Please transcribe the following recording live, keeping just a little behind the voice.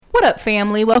What up,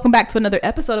 family? Welcome back to another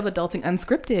episode of Adulting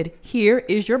Unscripted. Here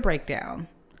is your breakdown.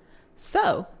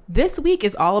 So, this week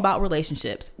is all about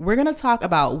relationships. We're going to talk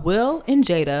about Will and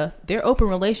Jada, their open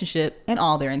relationship, and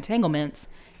all their entanglements.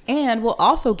 And we'll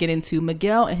also get into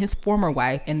Miguel and his former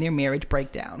wife and their marriage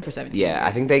breakdown for 17 years. Yeah,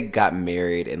 I think they got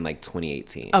married in like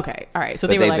 2018. Okay, all right. So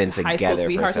they were like high school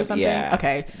sweethearts or something? Yeah,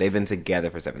 okay. They've been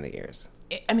together for 17 years.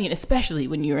 I mean, especially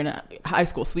when you're in a high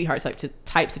school sweetheart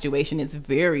type situation, it's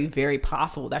very, very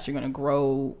possible that you're going to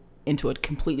grow into a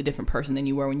completely different person than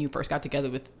you were when you first got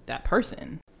together with that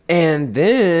person. And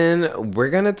then we're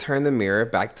going to turn the mirror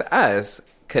back to us.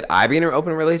 Could I be in an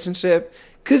open relationship?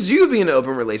 Could you be in an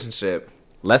open relationship?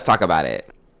 Let's talk about it.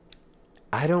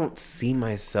 I don't see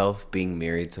myself being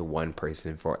married to one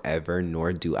person forever,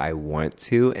 nor do I want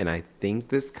to. And I think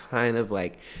this kind of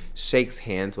like shakes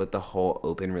hands with the whole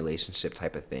open relationship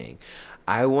type of thing.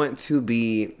 I want to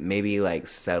be maybe like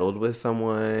settled with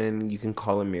someone. You can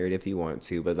call them married if you want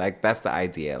to, but like that's the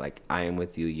idea. Like I am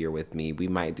with you, you're with me. We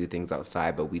might do things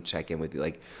outside, but we check in with you.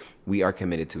 Like we are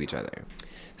committed to each other.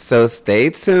 So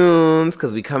stay tuned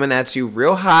because we coming at you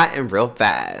real hot and real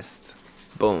fast.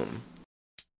 Boom.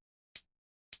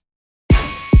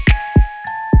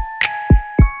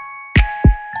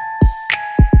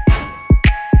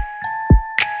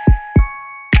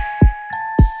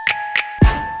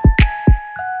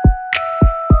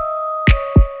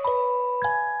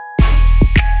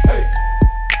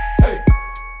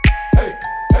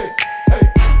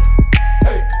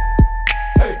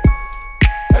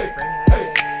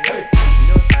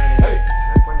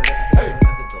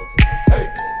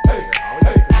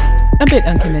 Bit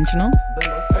unconventional. But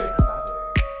mostly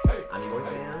unbothered. I'm your boy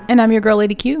Sam. And I'm your girl,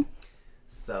 Lady Q.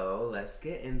 So let's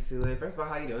get into it. First of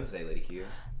all, how you doing today, Lady Q?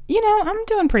 You know, I'm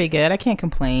doing pretty good. I can't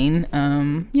complain.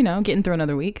 Getting through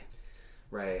another week.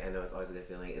 Right. I know it's always a good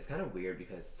feeling. It's kind of weird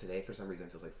because today, for some reason,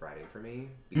 feels like Friday for me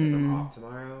because I'm off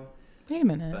tomorrow. Wait a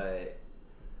minute. But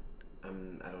I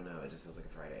don't know. It just feels like a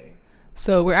Friday.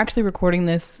 So we're actually recording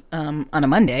this on a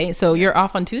Monday. So you're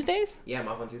off on Tuesdays? Yeah, I'm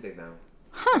off on Tuesdays now.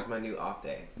 Huh. That's my new off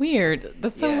day. Weird.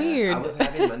 That's so weird. I was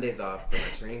having Mondays off for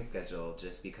my training schedule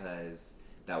just because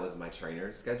that was my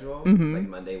trainer's schedule. Mm-hmm. Like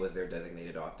Monday was their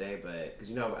designated off day, but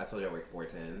because I told you I work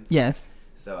 4/10s. Yes.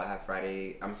 So I have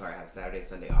Saturday,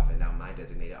 Sunday off, and now my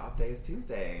designated off day is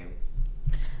Tuesday.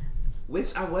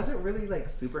 Which I wasn't really like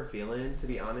super feeling, to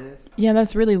be honest. Yeah,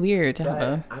 that's really weird to but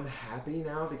have I'm happy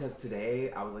now because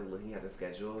today I was like looking at the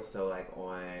schedule. So like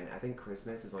I think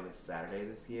Christmas is on a Saturday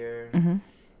this year. Mm-hmm.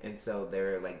 And so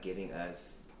they're like giving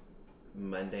us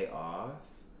Monday off.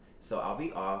 So I'll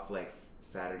be off like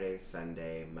Saturday,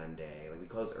 Sunday, Monday. Like we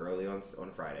close early on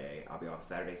Friday. I'll be off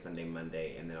Saturday, Sunday,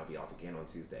 Monday, and then I'll be off again on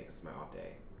Tuesday because it's my off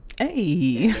day.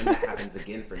 Hey. And then that happens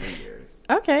again for New Year's.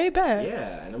 Okay, bet.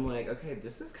 Yeah, and I'm like, okay,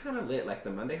 this is kind of lit. Like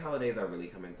the Monday holidays are really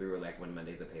coming through, or like when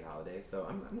Monday's a paid holiday. So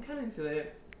I'm kind of into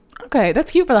it. Okay, that's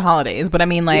cute for the holidays, but I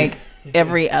mean like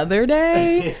every other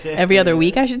day, every other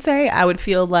week, I should say, I would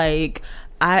feel like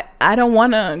I don't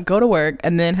want to go to work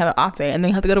and then have an off day and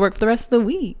then have to go to work for the rest of the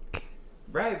week.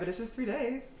 Right, but it's just 3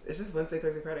 days. It's just Wednesday,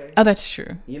 Thursday, Friday. Oh, that's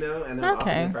true. You know, and then off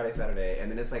again Friday, Saturday,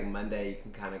 and then it's like Monday. You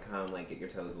can kind of come like get your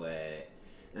toes wet,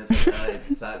 and it's like it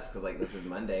sucks because like this is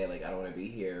Monday. Like I don't want to be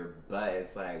here, but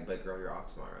it's like, but girl, you're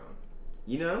off tomorrow.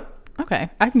 You know? Okay,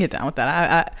 I can get down with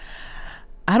that.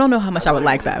 I don't know how much I would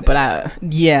like Wednesday. That,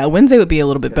 but Wednesday would be a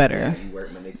little bit better. Yeah, you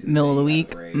work Monday, Tuesday, middle of the week,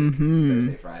 break, mm-hmm.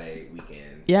 Thursday, Friday,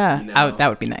 weekend. Yeah, you know, that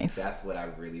would be nice. That's what I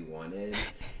really wanted.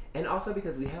 And also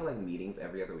because we have like meetings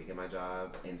every other week at my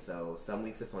job, and so some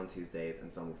weeks it's on Tuesdays and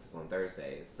some weeks it's on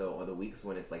Thursdays. So on the weeks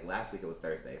when it's like last week it was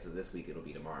Thursday, so this week it'll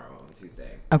be tomorrow on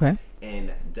Tuesday. Okay.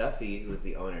 And Duffy, who's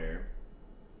the owner,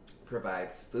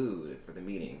 provides food for the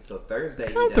meeting. So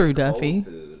Thursday Come he through, does Duffy. cold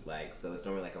food, like so it's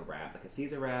normally like a wrap, like a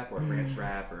Caesar wrap or a ranch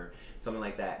wrap or something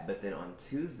like that. But then on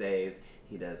Tuesdays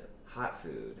he does hot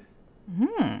food.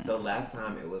 So last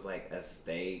time it was like a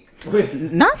steak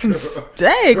with not some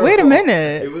steak. Wait a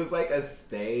minute. It was like a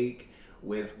steak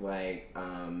with like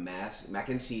mac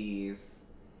and cheese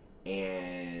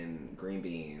and green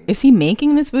beans. Is he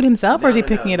making this food himself, or is he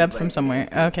picking it up like, from somewhere?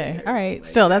 Okay, there. all right. Like,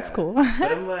 Still, that's cool.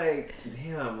 But I'm like,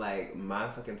 damn, like my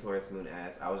fucking Taurus moon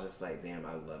ass. I was just like, damn,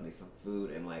 I love me some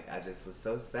food, and like I just was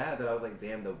so sad that I was like,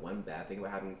 damn. The one bad thing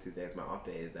about having Tuesday as my off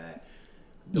day is that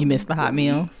you missed the hot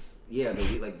meal. Yeah, the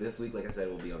week, like this week, like I said,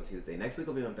 it will be on Tuesday. Next week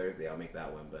will be on Thursday. I'll make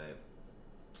that one, but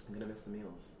I'm gonna miss the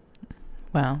meals.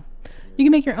 Well, you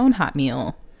can make your own hot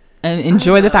meal and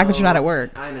enjoy the fact that you're not at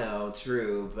work. I know,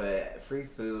 true, but free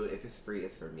food, if it's free,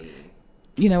 it's for me.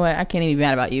 You know what? I can't even be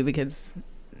mad about you because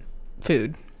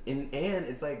food. And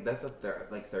it's like that's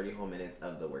like 30 whole minutes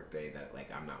of the workday that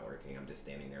like I'm not working. I'm just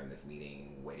standing there in this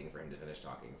meeting waiting for him to finish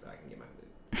talking so I can get my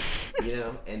food. You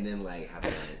know, and then like have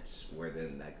lunch where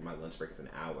then like my lunch break is an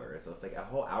hour, so it's like a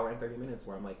whole hour and 30 minutes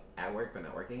where I'm like at work but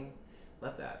not working.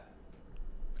 Love that.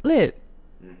 Lit.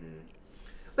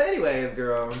 But anyways,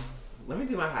 girl, let me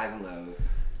do my highs and lows.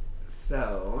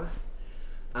 So,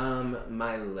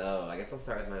 my low. I guess I'll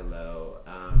start with my low.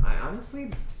 I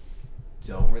honestly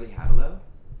don't really have a low.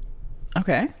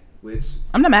 Okay. Which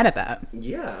I'm not mad at that.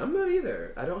 Yeah, I'm not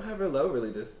either. I don't have a low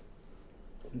really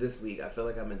this week. I feel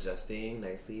like I'm adjusting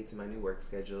nicely to my new work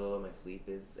schedule. My sleep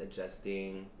is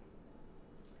adjusting.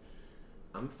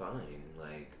 I'm fine.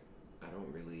 Like, I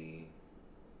don't really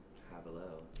have a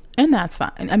low. And that's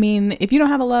fine. I mean, if you don't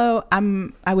have a low,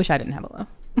 I wish I didn't have a low.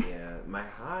 Yeah. My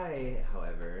high,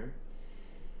 however,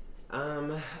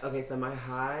 okay, so my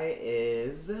high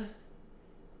is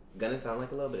gonna sound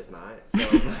like a low, but it's not. So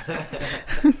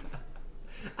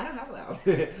I don't have a low.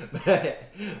 But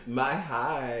my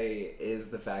high is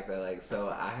the fact that like, so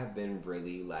I have been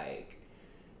really like,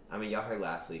 I mean, y'all heard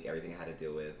last week everything I had to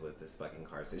deal with this fucking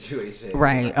car situation.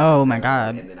 Right. Like, oh my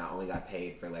God. And then I only got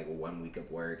paid for like 1 week of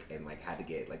work and like had to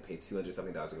get like paid $200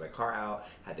 something to get my car out.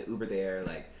 Had to Uber there.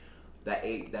 Like that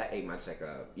ate my check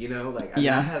up. You know, like I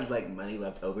had like money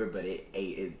left over, but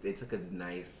it took a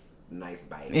nice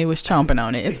bite. It was chomping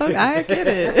on it. It's okay. I get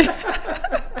it.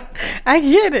 I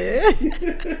get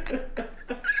it.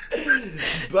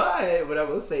 But what I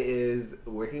will say is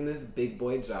working this big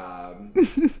boy job,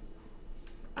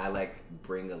 I like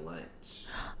bring a lunch,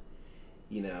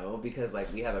 you know, because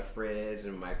like we have a fridge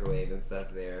and microwave and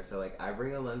stuff there. So like I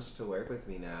bring a lunch to work with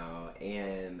me now,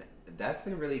 and that's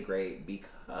been really great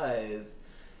because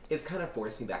it's kind of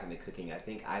forced me back into cooking. I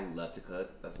think I love to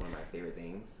cook. That's one of my favorite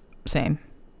things. Same.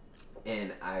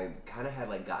 And I kind of had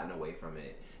like gotten away from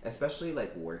it, especially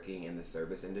like working in the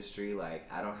service industry.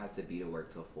 Like I don't have to be to work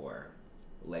till 4.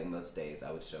 Like most days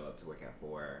I would show up to work at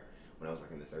 4 when I was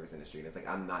working in the service industry. And it's like,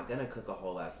 I'm not going to cook a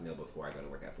whole ass meal before I go to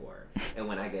work at 4. And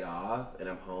when I get off and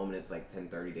I'm home and it's like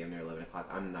 10:30, damn near 11 o'clock,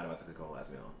 I'm not about to cook a whole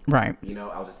ass meal. Right. You know,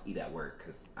 I'll just eat at work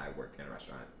because I work in a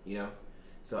restaurant, you know?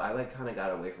 So I like kind of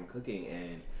got away from cooking,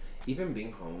 and even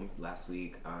being home last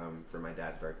week for my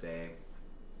dad's birthday,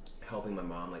 helping my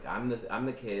mom. Like I'm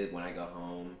the kid when I go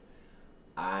home,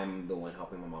 I'm the one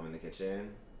helping my mom in the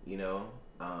kitchen, you know?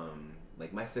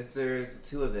 Like my sisters,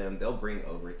 2 of them, they'll bring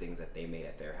over things that they made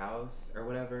at their house or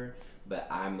whatever, but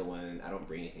I'm the one, I don't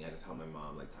bring anything, I just help my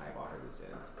mom like tie up all her loose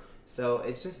ends. So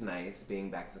it's just nice being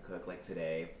back to cook. Like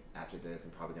today, after this,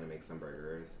 I'm probably gonna make some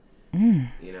burgers,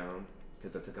 you know,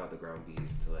 because I took out the ground beef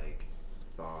to like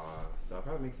thaw. So I'll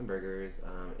probably make some burgers.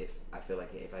 If I feel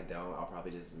like it, if I don't, I'll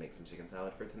probably just make some chicken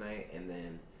salad for tonight and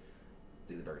then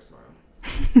do the burgers tomorrow.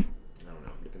 I don't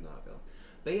know, depends on how I feel.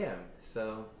 But yeah,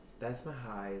 so that's my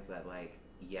high, is that like,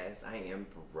 yes, I am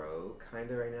broke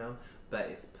kind of right now, but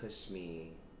it's pushed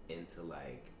me into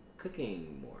like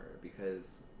cooking more,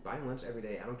 because buying lunch every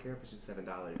day, I don't care if it's just $7,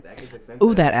 that gets expensive.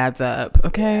 Ooh, that adds up.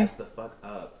 Okay. It adds the fuck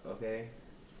up. Okay.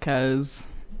 Cause,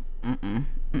 no,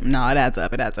 it adds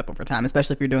up. It adds up over time,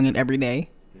 especially if you're doing it every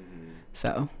day.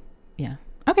 So, yeah.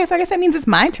 Okay, so I guess that means it's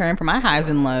my turn for my highs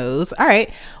and lows. All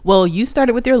right. Well, you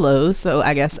started with your lows, so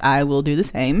I guess I will do the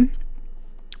same.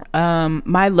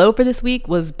 My low for this week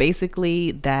was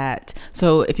basically that,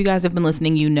 so if you guys have been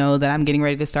listening, you know that I'm getting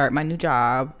ready to start my new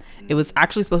job. It was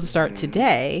actually supposed to start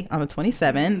today on the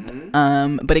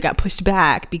 27th, but it got pushed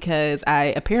back because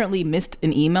I apparently missed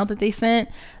an email that they sent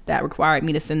that required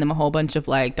me to send them a whole bunch of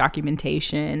like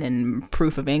documentation and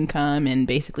proof of income, and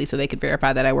basically so they could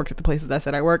verify that I worked at the places I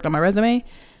said I worked on my resume.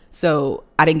 So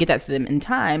I didn't get that to them in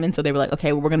time. And so they were like,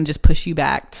 okay, well, we're going to just push you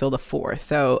back till the 4th.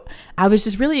 So I was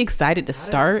just really excited to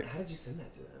start. How did you send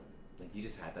that to them? Like you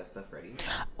just had that stuff ready?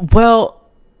 Well,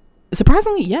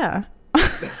 surprisingly, yeah.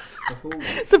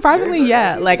 Surprisingly,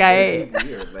 yeah. Like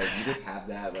weird. Like you just have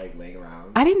that like laying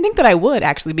around. I didn't think that I would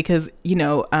actually, because, you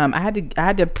know, I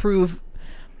had to prove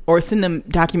or send them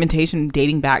documentation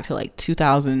dating back to like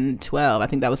 2012. I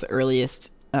think that was the earliest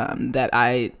that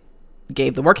I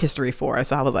gave the work history for.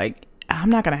 So I was like, I'm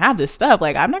not gonna have this stuff.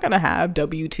 Like I'm not gonna have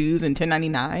W-2s and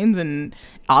 1099s and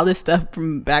all this stuff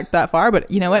from back that far. But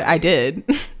you know what? I did.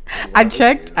 I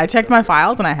checked my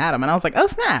files and I had them, and I was like, oh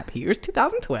snap, here's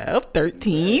 2012,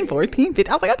 13, 14,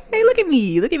 15. I was like, okay, look at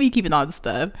me keeping all this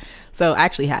stuff. So I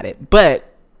actually had it,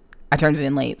 but I turned it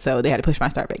in late, so they had to push my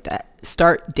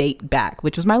start date back,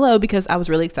 which was my low because I was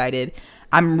really excited.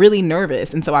 I'm really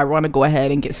nervous, and so I want to go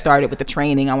ahead and get started with the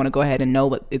training. I want to go ahead and know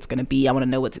what it's going to be. I want to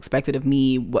know what's expected of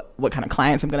me, what kind of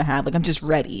clients I'm going to have. Like, I'm just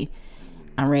ready.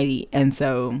 I'm ready. And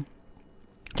so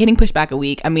getting pushed back a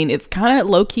week. I mean, it's kind of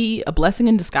low-key a blessing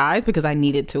in disguise because I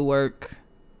needed to work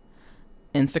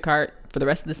Instacart for the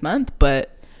rest of this month,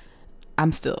 but I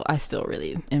still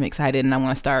really am excited and I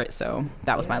want to start. So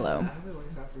that was my low. I hope it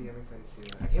works out for you. I'm excited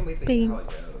too. I can't wait to hear how it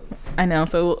goes. I know.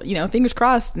 So, fingers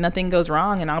crossed nothing goes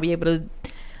wrong and I'll be able to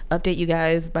update you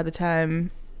guys by the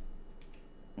time,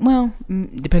 well,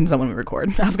 depends on when we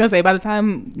record. I was going to say by the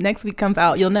time next week comes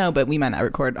out, you'll know, but we might not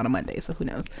record on a Monday. So who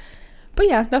knows? But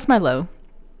yeah, that's my low.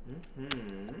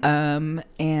 And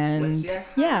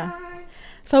yeah.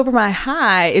 So for my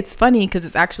high, it's funny because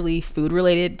it's actually food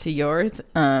related to yours.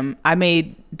 I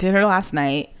made dinner last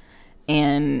night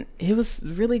and it was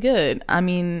really good. I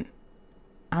mean,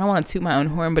 I don't want to toot my own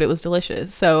horn, but it was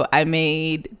delicious. So I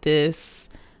made this,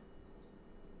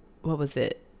 what was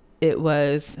it? It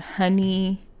was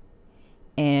honey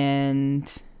and,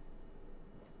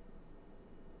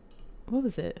 what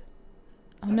was it?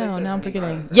 Oh no, now I'm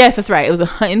forgetting. Yes, that's right. It was a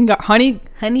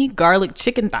honey garlic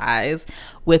chicken thighs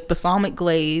with balsamic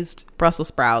glazed Brussels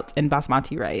sprouts and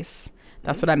basmati rice.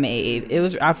 That's what I made.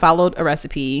 I followed a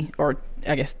recipe, or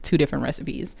I guess 2 different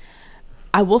recipes.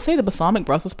 I will say the balsamic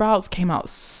Brussels sprouts came out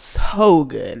so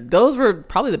good. Those were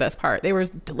probably the best part. They were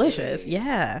delicious. Really?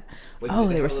 Yeah.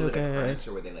 They were so good.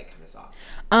 Or were they like kind of soft?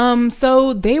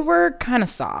 So they were kind of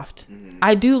soft. Mm-hmm.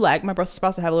 I do like my Brussels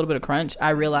sprouts to have a little bit of crunch.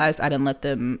 I realized I didn't let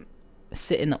them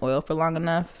sit in the oil for long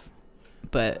enough,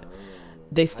 but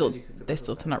they still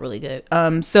turn out really good.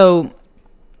 So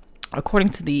according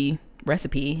to the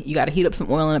recipe, you got to heat up some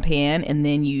oil in a pan and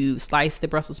then you slice the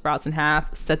Brussels sprouts in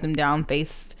half, set them down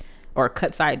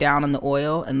cut side down in the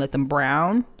oil and let them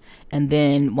brown. And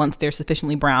then once they're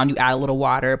sufficiently brown, you add a little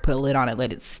water, put a lid on it,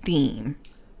 let it steam.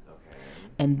 Okay.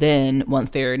 And then once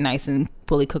they're nice and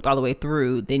fully cooked all the way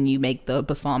through, then you make the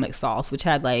balsamic sauce, which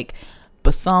had like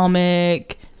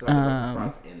balsamic. So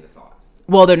sprouts in the sauce.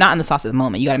 Well, they're not in the sauce at the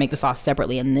moment. You got to make the sauce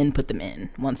separately and then put them in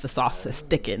once the sauce is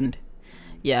thickened.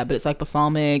 Yeah, but it's like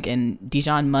balsamic and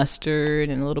Dijon mustard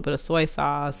and a little bit of soy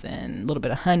sauce and a little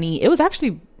bit of honey. It was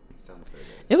actually,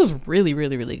 it was really,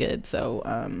 really, really good. So,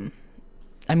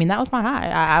 I mean, that was my high.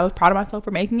 I was proud of myself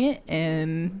for making it,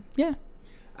 and yeah.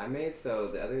 I made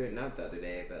not the other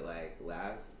day, but like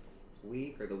last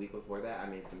week or the week before that, I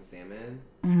made some salmon.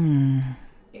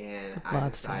 And I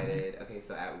decided,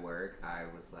 so at work, I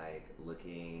was like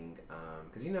looking,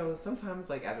 because sometimes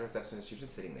like as a receptionist, you're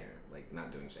just sitting there, like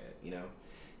not doing shit,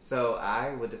 So I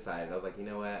I was like, you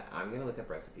know what, I'm going to look up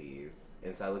recipes.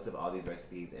 And so I looked up all these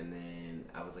recipes, and then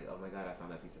I was like, oh my God, I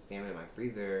found that piece of salmon in my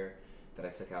freezer that I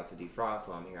took out to defrost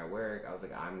while I'm here at work. I was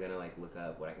like, I'm going to like look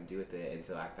up what I can do with it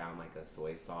until I found like a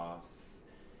soy sauce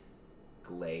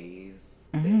glaze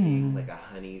thing, like a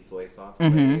honey soy sauce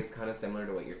glaze, kind of similar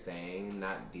to what you're saying.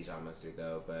 Not Dijon mustard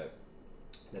though, but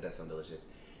that does sound delicious.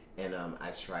 And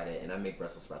I tried it, and I made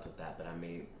Brussels sprouts with that. But I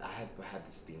had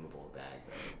this steamable bag.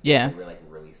 Though. So yeah, they were like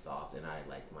really soft, and I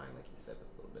liked mine, like you said, with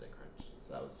a little bit of crunch.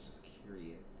 So I was just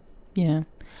curious. Yeah.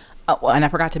 Oh, well, and I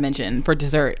forgot to mention for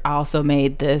dessert, I also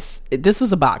made this. This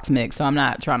was a box mix, so I'm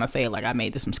not trying to say like I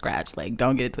made this from scratch. Like,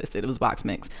 don't get it twisted. It was a box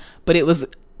mix, but it was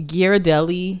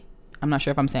Ghirardelli. I'm not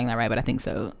sure if I'm saying that right, but I think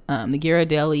so. The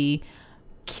Ghirardelli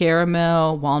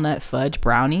caramel walnut fudge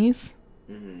brownies.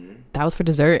 Mm-hmm. That was for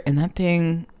dessert, and that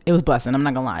thing, it was busting. I'm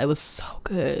not gonna lie, it was so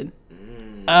good.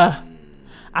 I'll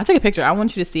take a picture. I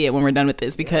want you to see it when we're done with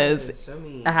this because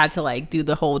I had to like do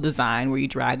the whole design where you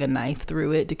drag a knife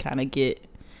through it to kind of get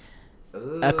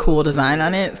a cool design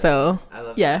on it. So I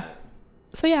love yeah. That.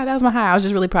 So yeah, that was my high. I was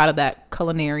just really proud of that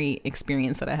culinary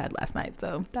experience that I had last night.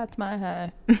 So that's my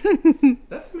high.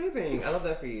 That's amazing. I love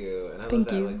that for you. And I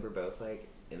Thank love you. that like we're both like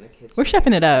in the kitchen. We're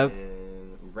chefing it up.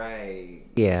 Right.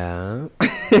 Yeah.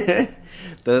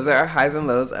 Those are our highs and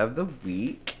lows of the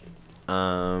week.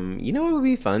 You know what would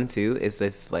be fun too is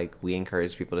if like we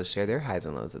encourage people to share their highs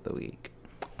and lows of the week.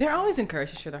 They're always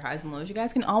encouraged to share their highs and lows. You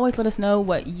guys can always let us know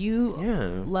what you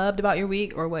loved about your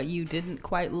week or what you didn't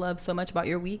quite love so much about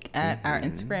your week at our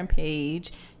Instagram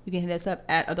page. You can hit us up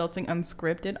at Adulting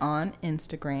Unscripted on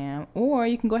Instagram, or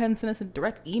you can go ahead and send us a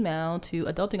direct email to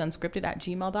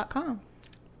adultingunscripted@gmail.com.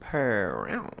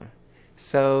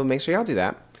 So make sure y'all do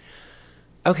that.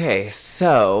 Okay,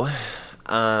 so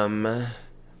I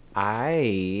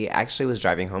actually was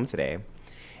driving home today.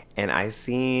 And I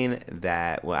seen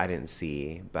that, well, I didn't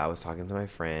see, but I was talking to my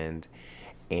friend,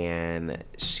 and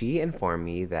she informed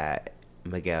me that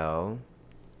Miguel,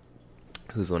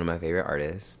 who's one of my favorite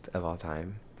artists of all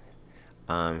time,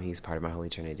 he's part of my Holy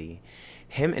Trinity,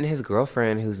 him and his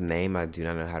girlfriend, whose name I do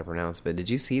not know how to pronounce, but did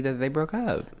you see that they broke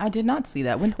up? I did not see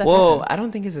that. When did that happen? Happen? I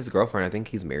don't think it's his girlfriend. I think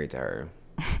he's married to her.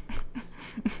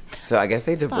 So I guess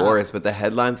they divorced, but the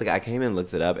headlines, like I came and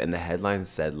looked it up, and the headlines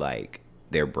said like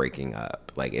they're breaking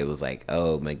up. Like it was like,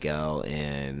 oh, Miguel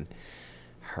and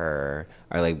her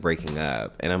are like breaking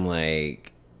up, and I'm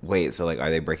like, wait, so like are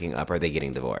they breaking up or are they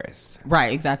getting divorced?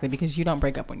 Right, exactly, because you don't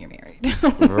break up when you're married.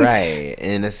 Right,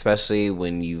 and especially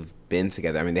when you've been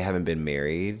together. I mean, they haven't been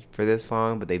married for this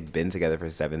long, but they've been together for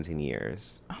 17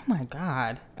 years. Oh my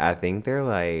God. I think they're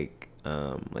like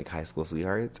high school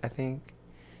sweethearts, I think.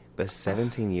 But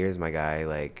 17 years, my guy,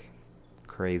 like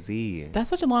crazy. That's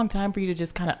such a long time for you to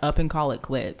just kind of up and call it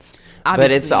quits. But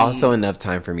it's also enough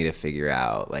time for me to figure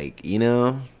out, like, you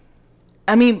know.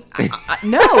 I mean,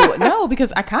 no,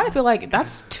 because I kind of feel like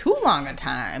that's too long a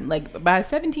time. Like by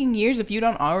 17 years, if you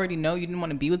don't already know you didn't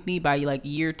want to be with me by like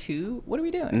year 2, what are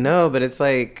we doing? No, but it's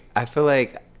like, I feel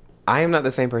like I am not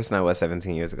the same person I was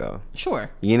 17 years ago. Sure.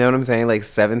 You know what I'm saying? Like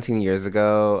 17 years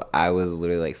ago, I was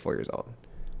literally like 4 years old.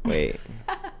 Wait.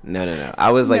 No.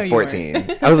 I was like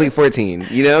 14. I was like 14,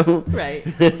 you know? Right.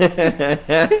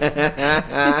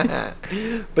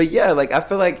 But yeah, like I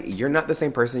feel like you're not the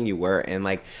same person you were, and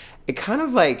like it kind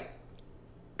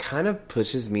of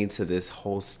pushes me to this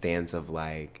whole stance of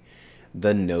like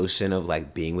the notion of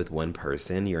like being with one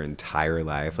person your entire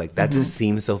life. Like that just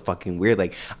seems so fucking weird.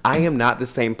 Like I am not the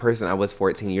same person I was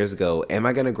 14 years ago. Am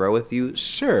I going to grow with you?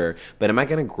 Sure. But am I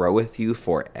going to grow with you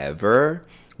forever?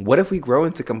 What if we grow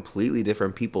into completely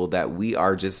different people that we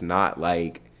are just not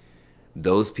like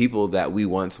those people that we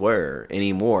once were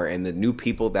anymore? And the new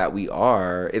people that we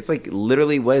are, it's like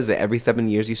literally, what is it? Every 7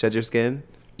 years you shed your skin?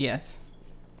 Yes.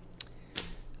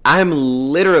 I'm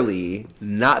literally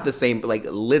not the same, like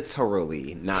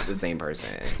literally not the same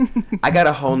person. I got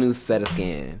a whole new set of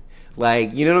skin.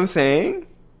 Like, you know what I'm saying?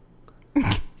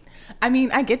 I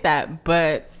mean, I get that,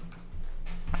 but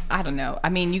I don't know. I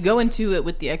mean, you go into it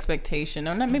with the expectation,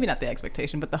 or not, maybe not the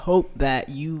expectation, but the hope that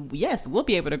you, yes, will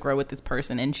be able to grow with this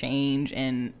person and change.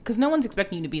 And because no one's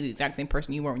expecting you to be the exact same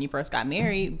person you were when you first got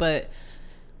married. But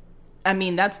I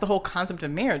mean, that's the whole concept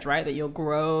of marriage, right? That you'll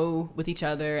grow with each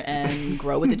other and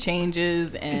grow with the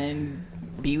changes and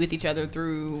be with each other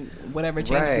through whatever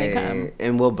changes may come.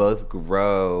 And we'll both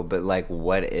grow, but like,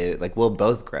 what if, like, we'll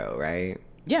both grow, right?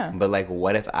 Yeah. But like,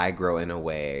 what if I grow in a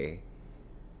way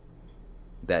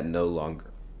that no longer,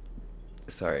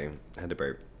 sorry, I had to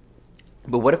burp.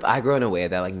 But what if I grow in a way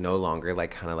that like no longer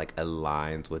like kind of like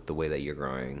aligns with the way that you're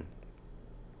growing?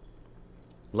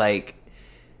 Like,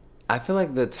 I feel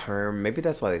like the term, maybe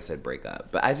that's why they said break up,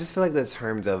 but I just feel like the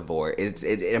term divorce,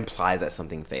 it implies that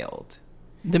something failed.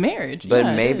 The marriage. But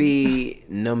yeah,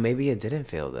 maybe it didn't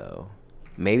fail though.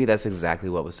 Maybe that's exactly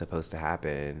what was supposed to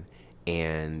happen.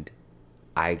 And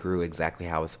I grew exactly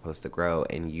how I was supposed to grow,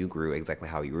 and you grew exactly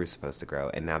how you were supposed to grow.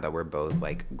 And now that we're both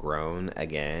like grown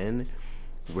again,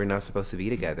 we're not supposed to be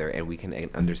together, and we can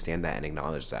understand that and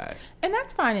acknowledge that. And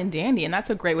that's fine and dandy, and that's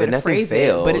a great way but to phrase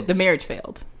failed. it. But the marriage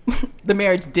failed. The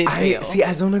marriage did fail. See,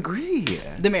 I don't agree.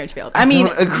 The marriage failed. I mean,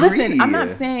 don't agree. Listen, I'm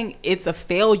not saying it's a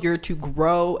failure to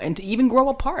grow and to even grow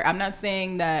apart. I'm not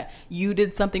saying that you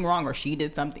did something wrong or she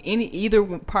did something.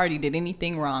 Either party did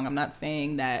anything wrong. I'm not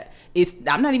saying that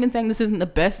I'm not even saying this isn't the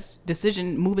best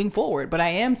decision moving forward. But I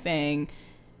am saying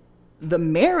the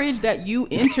marriage that you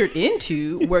entered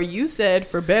into, where you said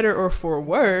for better or for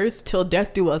worse, till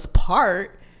death do us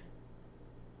part,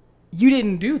 you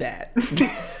didn't do that. So you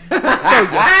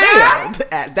failed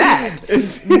at that.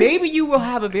 Maybe you will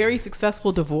have a very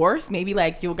successful divorce. Maybe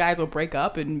like you guys will break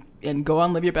up and go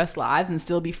on, live your best lives and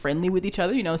still be friendly with each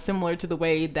other. You know, similar to the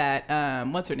way that,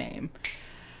 what's her name?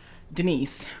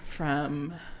 Denise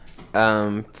from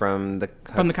the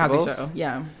Cosby Show.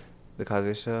 Yeah. The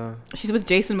Cosby Show. She's with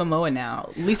Jason Momoa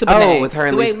now. Lisa Bonet. Oh, with her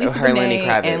and Lenny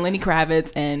Kravitz. And Lenny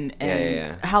Kravitz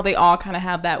and how they all kind of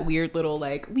have that weird little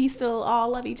like we still all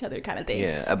love each other kind of thing.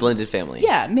 Yeah, a blended family.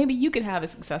 Yeah, maybe you could have a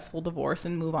successful divorce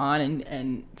and move on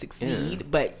and succeed,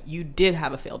 but you did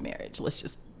have a failed marriage.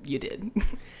 You did.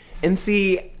 And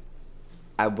see,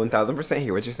 I 1000%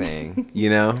 hear what you're saying.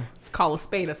 You know, let's call a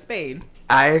spade a spade.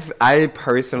 I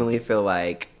personally feel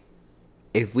like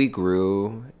if we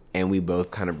grew and we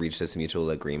both kind of reached this mutual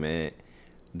agreement,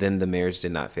 then the marriage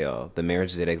did not fail. The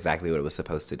marriage did exactly what it was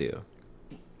supposed to do.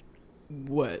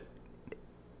 What?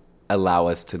 Allow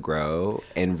us to grow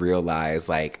and realize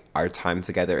like our time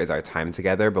together is our time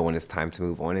together, but when it's time to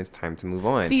move on, it's time to move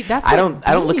on. See, that's I don't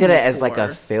look at it as like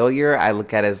a failure. I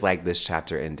look at it as like this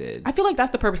chapter ended. I feel like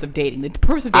that's the purpose of dating. The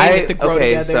purpose of dating is to grow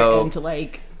together and to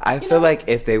like. I feel like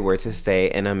if they were to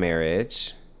stay in a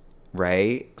marriage,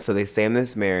 right? So they stay in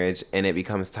this marriage and it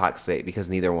becomes toxic because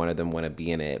neither one of them want to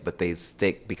be in it, but they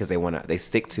stick to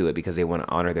it because they want to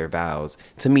honor their vows.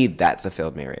 To me, that's a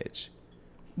failed marriage.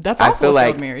 That's also a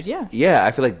failed marriage, yeah. Yeah,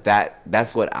 I feel like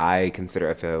that's what I consider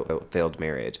a failed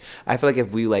marriage. I feel like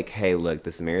if we like, hey, look,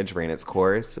 this marriage ran its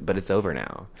course, but it's over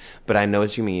now. But I know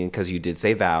what you mean, because you did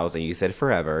say vows and you said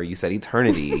forever, you said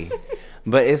eternity.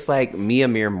 But it's like, me, a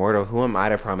mere mortal, who am I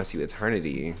to promise you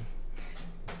eternity?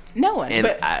 No one. And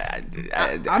but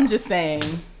I'm just saying.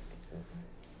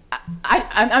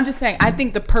 I'm just saying, I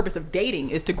think the purpose of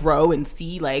dating is to grow and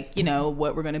see, like, you know,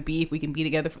 what we're going to be, if we can be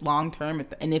together for long term.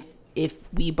 And if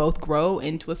we both grow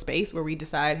into a space where we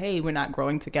decide, hey, we're not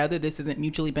growing together, this isn't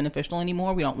mutually beneficial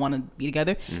anymore, we don't want to be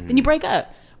together, then you break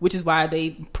up. Which is why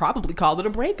they probably called it a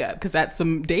breakup, because that's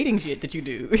some dating shit that you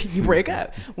do. You break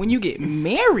up. When you get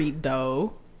married,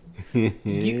 though,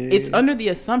 it's under the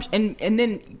assumption, and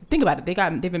then think about it.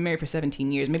 They've been married for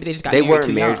 17 years. Maybe they just got married too young. They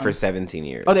weren't married for 17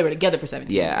 years. Oh, they were together for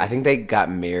 17 years. Yeah, I think they got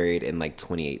married in like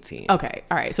 2018. Okay,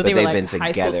 all right. So they were like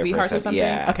high school sweethearts or something?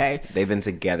 Yeah. Okay. They've been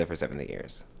together for 17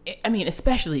 years. I mean,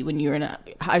 especially when you're in a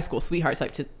high school sweetheart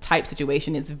type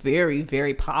situation, it's very,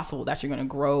 very possible that you're going to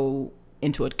grow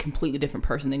into a completely different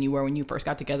person than you were when you first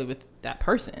got together with that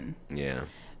person. Yeah.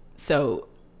 So,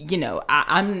 you know,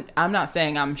 I'm not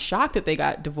saying I'm shocked that they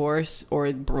got divorced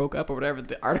or broke up or whatever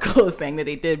the article is saying that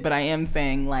they did, but I am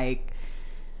saying, like,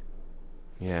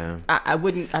 yeah, I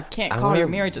can't call your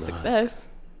marriage a success.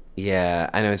 Yeah,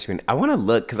 I know what you mean. I want to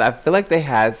look, because I feel like they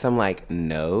had some like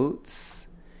notes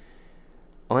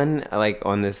on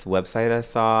this website I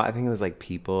saw. I think it was like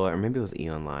People, or maybe it was E!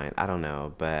 Online. I don't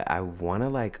know, but I want to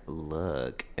like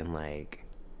look and like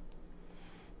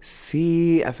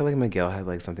see. I feel like Miguel had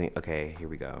like something. Okay, here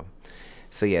we go.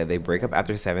 So yeah, they break up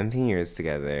after 17 years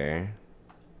together.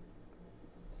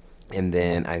 And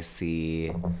then I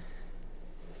see,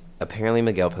 apparently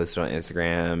Miguel posted on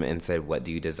Instagram and said, "What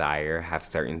do you desire? Have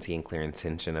certainty and clear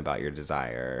intention about your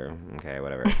desire." Okay,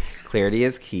 whatever. Clarity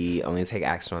is key. Only take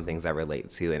action on things that relate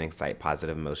to and excite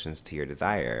positive emotions to your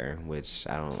desire, which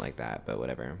I don't like that, but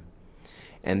whatever.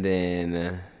 And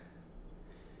then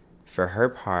for her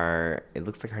part, it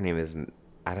looks like her name is,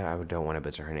 I don't want to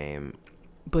butcher her name.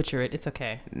 Butcher it. It's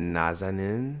okay.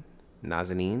 Nazanin.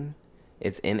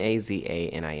 It's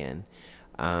Nazanin.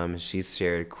 She's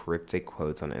shared cryptic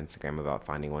quotes on Instagram about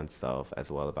finding oneself,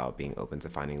 as well about being open to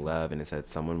finding love. And it said,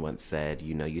 someone once said,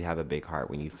 you know, you have a big heart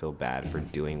when you feel bad for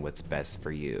doing what's best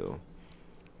for you.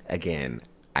 Again,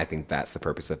 I think that's the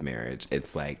purpose of marriage.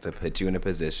 It's like to put you in a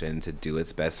position to do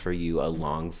what's best for you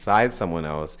alongside someone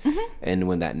else. Mm-hmm. And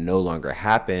when that no longer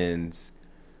happens,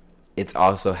 it's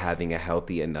also having a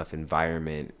healthy enough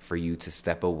environment for you to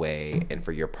step away and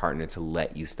for your partner to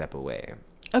let you step away.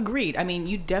 Agreed. I mean,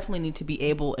 you definitely need to be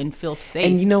able and feel safe.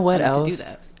 And you know what else? To do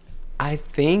that. I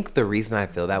think the reason I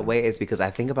feel that way is because I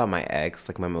think about my ex,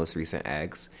 like my most recent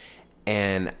ex,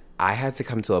 and I had to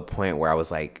come to a point where I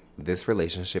was like, this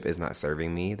relationship is not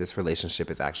serving me. This relationship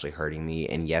is actually hurting me.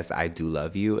 And yes, I do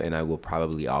love you, and I will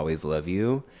probably always love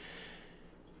you,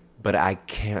 but I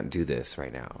can't do this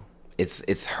right now.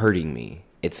 It's hurting me.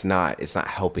 It's not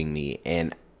helping me.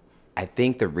 And I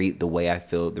think the reason why I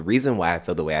feel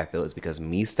the way I feel is because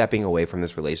me stepping away from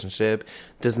this relationship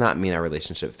does not mean our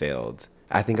relationship failed.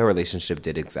 I think our relationship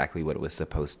did exactly what it was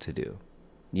supposed to do.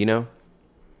 You know?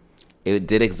 It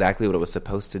did exactly what it was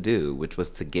supposed to do, which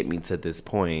was to get me to this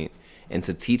point and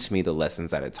to teach me the lessons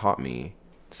that it taught me.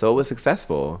 So it was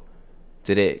successful.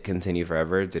 Did it continue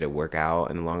forever? Did it work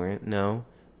out in the long run? No.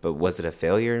 But was it a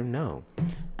failure? No.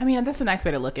 I mean, that's a nice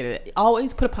way to look at it.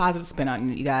 Always put a positive spin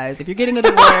on it, you guys. If you're getting a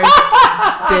divorce,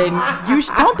 then you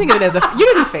don't think of it as you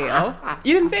didn't fail.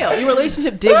 You didn't fail. Your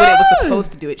relationship did what it was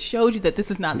supposed to do. It showed you that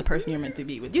this is not the person you're meant to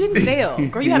be with. You didn't fail.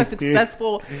 Girl, you had a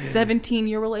successful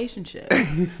 17-year relationship.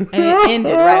 And it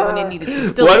ended right when it needed to.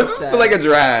 Still Why does this feel like a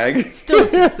drag? Still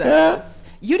success.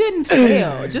 You didn't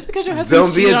fail. Just because your husband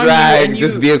don't be a drag,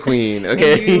 just be a queen,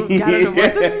 okay? You got a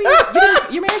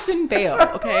divorce. Your marriage didn't fail,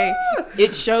 okay?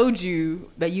 It showed you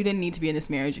that you didn't need to be in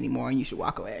this marriage anymore, and you should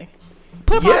walk away.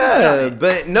 But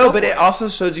it also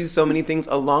showed you so many things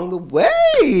along the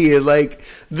way. Like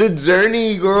the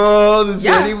journey, girl. The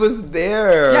journey was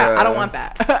there. Yeah, I don't want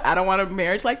that. I don't want a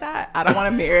marriage like that. I don't want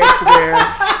a marriage where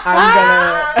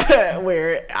I'm gonna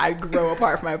where I grow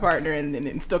apart from my partner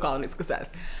and still call it a success.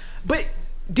 But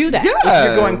do that if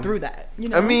you're going through that. You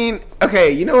know? I mean,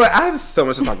 okay, you know what? I have so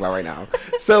much to talk about right now.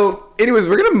 So, anyways,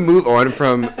 we're gonna move on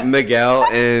from Miguel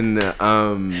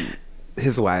and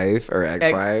his wife or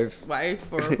ex-wife,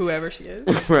 or whoever she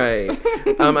is. Right.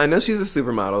 I know she's a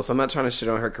supermodel, so I'm not trying to shit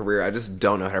on her career. I just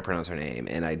don't know how to pronounce her name,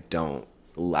 and I don't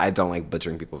like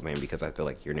butchering people's name because I feel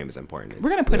like your name is important. We're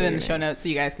gonna put it in the show notes so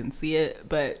you guys can see it,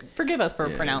 but forgive us for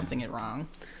pronouncing it wrong.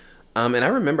 And I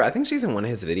remember, I think she's in one of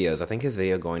his videos. I think his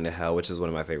video "Going to Hell," which is one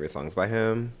of my favorite songs by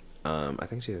him. I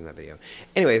think she's in that video.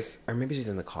 Anyways, or maybe she's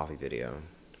in the coffee video.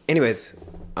 Anyways,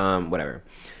 whatever.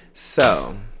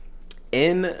 So,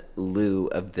 in lieu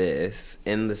of this,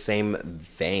 in the same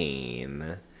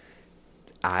vein,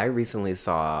 I recently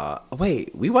saw...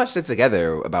 Wait, we watched it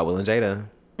together about Will and Jada.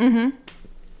 Mm-hmm.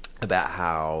 About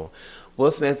how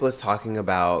Will Smith was talking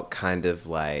about kind of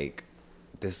like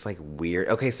this like weird...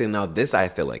 Okay, so now this I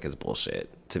feel like is bullshit,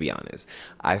 to be honest.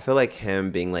 I feel like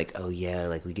him being like, oh yeah,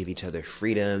 like we give each other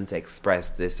freedom to express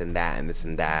this and that and this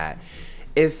and that.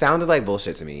 It sounded like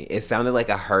bullshit to me. It sounded like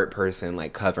a hurt person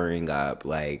like covering up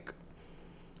like,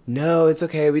 no, it's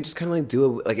okay. We just kind of like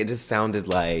do it. Like it just sounded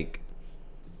like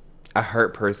a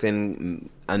hurt person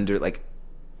under like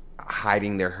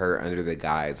hiding their hurt under the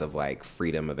guise of like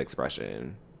freedom of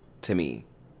expression to me.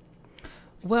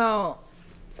 Well,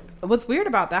 what's weird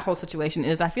about that whole situation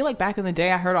is I feel like back in the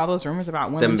day I heard all those rumors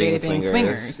about Will and Jada being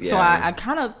swingers. Yeah. So I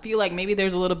kind of feel like maybe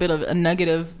there's a little bit of a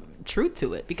negative truth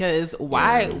to it, because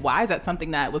why is that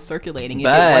something that was circulating if it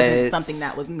wasn't something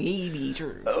that was maybe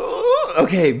true?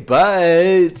 Okay,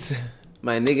 but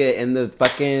my nigga, in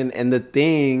the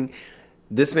thing,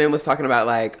 this man was talking about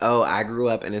like, oh, I grew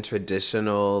up in a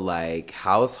traditional like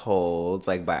household,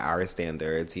 like by our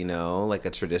standards, you know, like a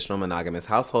traditional monogamous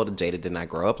household. Jada did not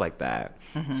grow up like that.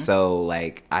 Mm-hmm. So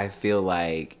like I feel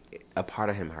like a part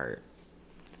of him hurt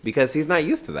because he's not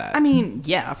used to that. I mean,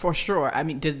 yeah, for sure. I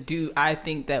mean, do I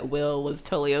think that Will was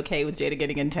totally okay with Jada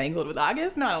getting entangled with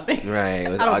August? No, I don't think. Right,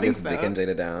 with August dicking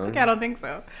Jada down. Okay, I don't think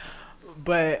so.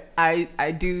 But I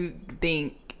do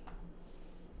think,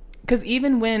 because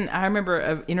even when I remember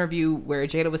an interview where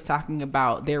Jada was talking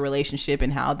about their relationship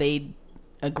and how they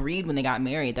agreed when they got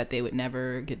married that they would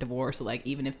never get divorced, like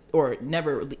even if, or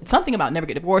never, something about never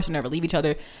get divorced or never leave each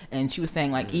other. And she was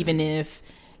saying like, even if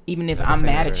I'm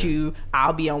mad at you,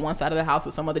 I'll be on one side of the house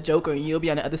with some other joker and you'll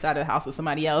be on the other side of the house with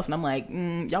somebody else. And I'm like,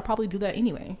 y'all probably do that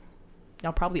anyway.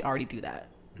 Y'all probably already do that.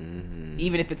 Mm-hmm.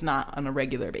 Even if it's not on a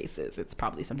regular basis, it's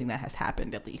probably something that has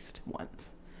happened at least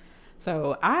once.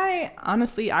 So I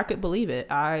honestly could believe it.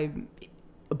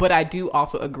 But I do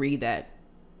also agree that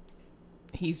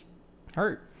he's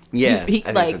hurt. Yeah, I think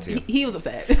so too. He was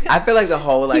upset. I feel like the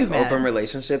whole like open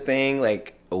relationship thing,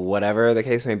 like whatever the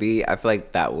case may be, I feel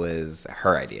like that was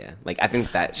her idea. Like I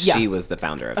think that she was the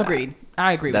founder of Agreed. That.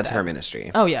 I agree with that. That's her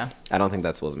ministry. Oh yeah. I don't think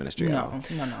that's Will's ministry at all.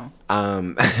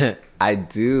 No. I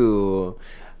do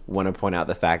want to point out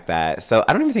the fact that, so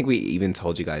I don't even think we even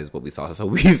told you guys what we saw. So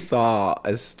we saw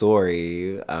a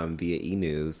story via E!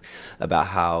 News about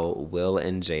how Will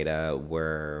and Jada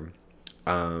were,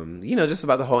 just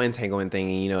about the whole entanglement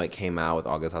thing. And, it came out with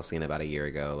August Alsina about a year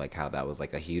ago, like how that was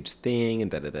like a huge thing and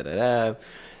da-da-da-da-da.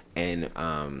 And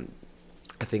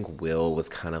I think Will was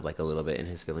kind of like a little bit in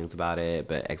his feelings about it,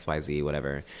 but XYZ,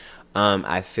 whatever. But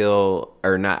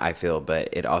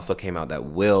it also came out that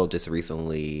Will just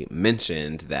recently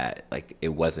mentioned that like it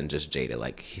wasn't just Jada,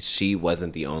 like she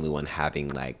wasn't the only one having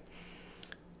like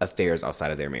affairs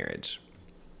outside of their marriage.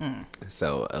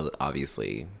 So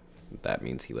obviously that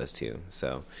means he was too.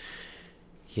 So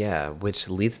yeah, which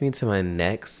leads me to my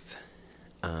next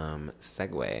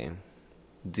segue.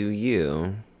 Do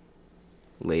you,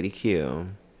 Lady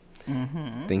Q,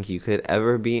 think you could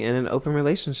ever be in an open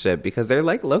relationship? Because they're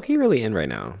like low-key really in right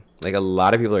now. Like a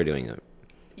lot of people are doing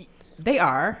it. They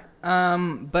are.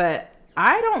 But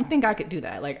I don't think I could do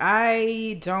that. Like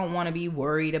I don't want to be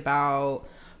worried about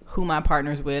who my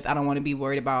partner's with. I don't want to be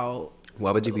worried about...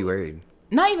 Why would you be worried?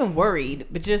 Not even worried,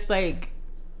 but just like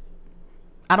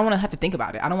I don't want to have to think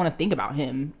about it. I don't want to think about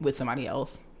him with somebody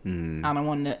else. I don't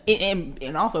want to,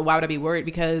 and also, why would I be worried?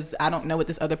 Because I don't know what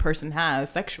this other person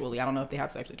has sexually. I don't know if they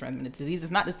have sexually transmitted diseases.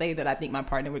 It's not to say that I think my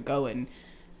partner would go and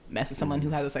mess with someone who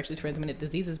has a sexually transmitted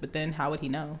diseases, but then how would he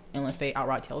know unless they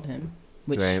outright told him,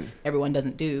 which everyone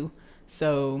doesn't do.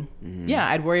 So yeah,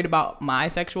 I'd worried about my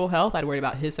sexual health. I'd worried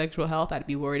about his sexual health. I'd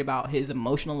be worried about his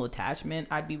emotional attachment.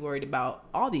 I'd be worried about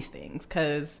all these things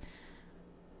because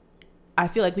I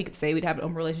feel like we could say we'd have an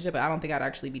open relationship, but I don't think I'd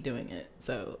actually be doing it.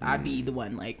 So I'd be the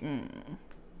one like,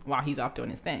 while he's off doing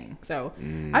his thing. So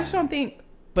I just don't think,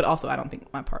 but also I don't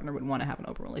think my partner would want to have an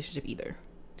open relationship either.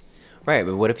 Right,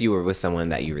 but what if you were with someone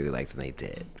that you really liked and they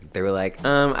did? They were like,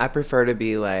 I prefer to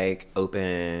be like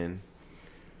open.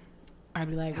 I'd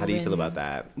be like, how do you feel about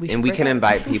that? And we can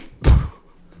invite people.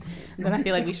 Then I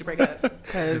feel like we should break up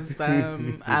because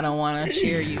I don't want to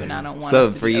share you and I don't want.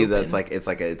 So for you, that's like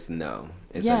it's no.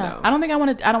 It's a no. I don't think I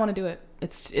want to. I don't want to do it.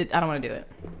 I don't want to do it.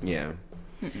 Yeah.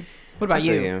 What about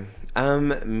you?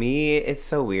 Me, it's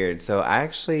so weird. So I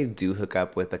actually do hook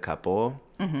up with a couple.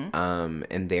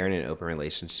 And they're in an open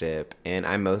relationship, and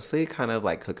I mostly kind of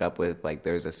like hook up with like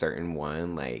there's a certain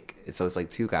one, like, so it's like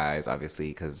two guys, obviously,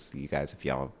 because you guys, if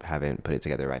y'all haven't put it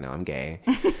together right now, I'm gay.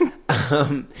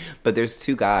 But there's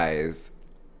two guys,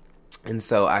 and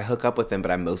so I hook up with them,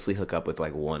 but I mostly hook up with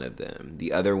like one of them.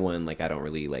 The other one, like, I don't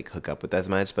really like hook up with as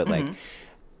much, but like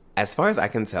as far as I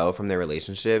can tell from their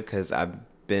relationship, because I've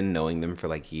been knowing them for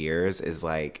like years, is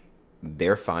like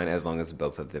they're fine as long as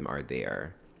both of them are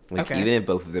there. Like, even if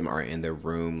both of them are in the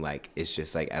room, like, it's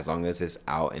just, like, as long as it's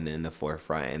out and in the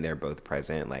forefront and they're both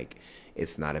present, like,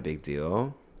 it's not a big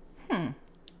deal.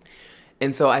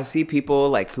 And so I see people,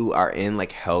 like, who are in,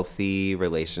 like, healthy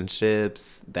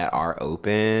relationships that are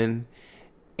open,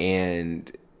 and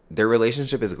their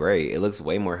relationship is great. It looks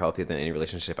way more healthy than any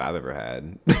relationship I've ever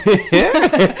had.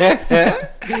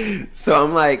 So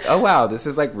I'm like, oh, wow, this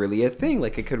is like really a thing.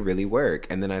 Like, it could really work.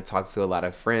 And then I talk to a lot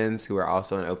of friends who are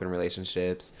also in open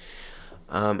relationships.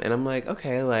 And I'm like,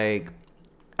 okay, like,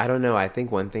 I don't know. I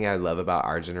think one thing I love about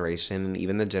our generation, and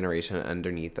even the generation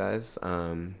underneath us,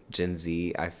 Gen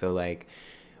Z, I feel like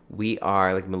we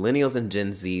are, like, millennials and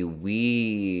Gen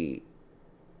Z,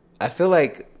 I feel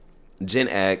like Gen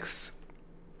X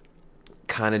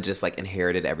kind of just like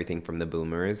inherited everything from the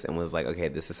boomers and was like, okay,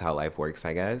 this is how life works,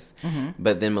 I guess.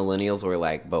 But then millennials were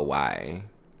like, but why?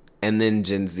 And then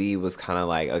Gen Z was kind of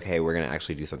like, okay, we're gonna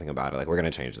actually do something about it. Like, we're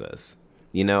gonna change this.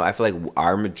 You know, I feel like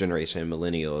our generation,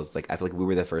 millennials, like, I feel like we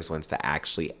were the first ones to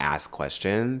actually ask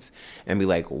questions and be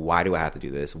like, why do I have to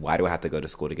do this? Why do I have to go to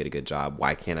school to get a good job?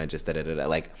 Why can't I just da-da-da-da?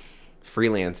 Like,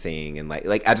 freelancing, and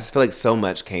like I just feel like so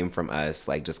much came from us,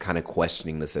 like, just kind of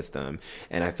questioning the system.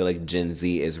 And I feel like Gen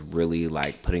Z is really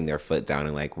like putting their foot down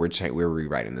and like we're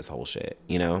rewriting this whole shit,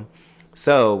 you know?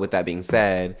 So with that being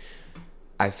said,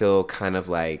 I feel kind of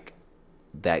like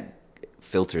that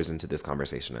filters into this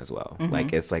conversation as well.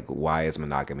 Like, it's like, why is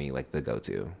monogamy like the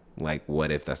go-to? Like,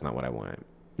 what if that's not what I want,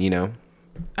 you know?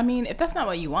 I mean, if that's not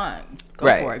what you want, go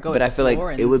for it. Go. But I feel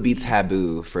like it would be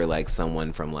taboo for like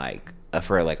someone from like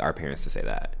for like our parents to say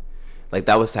that. Like,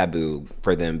 that was taboo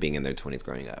for them being in their 20s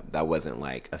growing up. That wasn't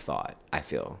like a thought, I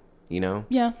feel, you know?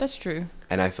 Yeah, that's true.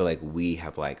 And I feel like we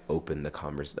have like opened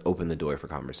the door for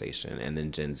conversation, and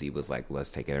then Gen Z was like, let's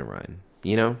take it and run,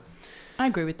 you know? I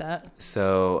agree with that.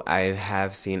 So I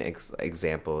have seen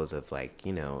examples of like,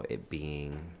 you know, it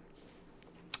being,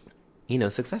 you know,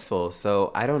 successful.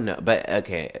 So I don't know, but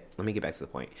okay, let me get back to the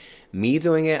point. Me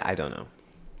doing it, I don't know.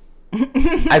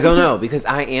 I don't know, because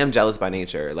I am jealous by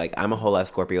nature. Like, I'm a whole ass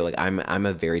Scorpio. Like, I'm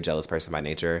a very jealous person by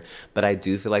nature. But I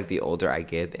do feel like the older I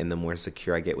get and the more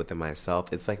secure I get within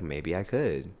myself, it's like, maybe I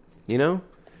could, you know?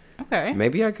 Okay.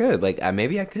 Maybe I could. Like,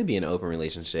 maybe I could be in an open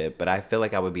relationship, but I feel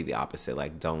like I would be the opposite.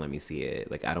 Like, don't let me see it.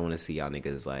 Like, I don't want to see y'all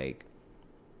niggas, like,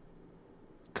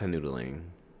 canoodling.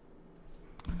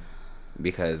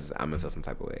 Because I'm gonna feel some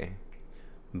type of way.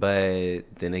 But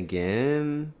then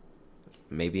again,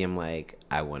 maybe I'm like,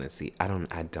 I want to see. I don't know.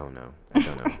 I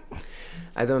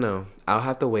don't know. I'll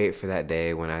have to wait for that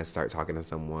day when I start talking to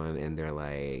someone and they're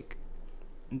like,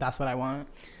 that's what I want.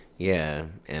 Yeah,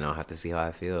 and I'll have to see how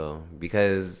I feel,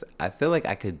 because I feel like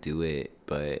I could do it,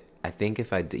 but I think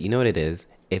if I did, you know what it is?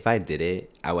 If I did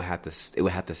it, it would have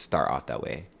to start off that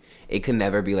way. It could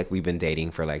never be like we've been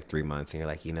dating for like 3 months and you're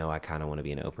like, you know, I kind of want to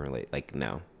be in an open relationship. Like,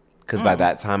 no. Because by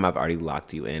that time, I've already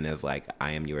locked you in as like,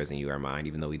 I am yours and you are mine,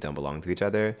 even though we don't belong to each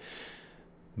other.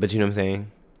 But you know what I'm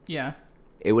saying? Yeah.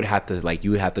 It would have to, like,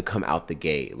 you would have to come out the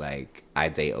gate like, I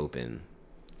date open.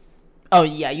 Oh,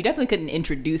 yeah. You definitely couldn't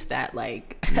introduce that,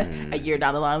 like, a year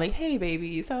down the line. Like, hey,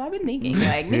 baby, so I've been thinking,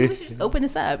 like, maybe we should just open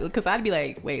this up. Because I'd be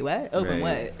like, wait, what? Open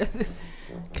what? Because...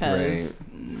 Right.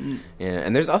 Yeah,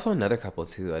 and there's also another couple,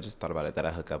 too. I just thought about it that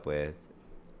I hook up with.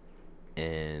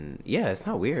 And, yeah, it's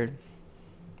not weird.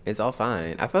 It's all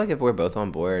fine. I feel like if we're both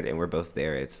on board and we're both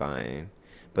there, it's fine.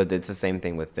 But it's the same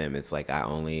thing with them. It's like, I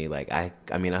only, like,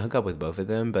 I mean, I hook up with both of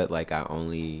them, but, like,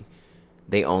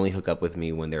 they only hook up with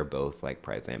me when they're both, like,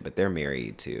 present. But they're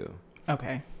married, too.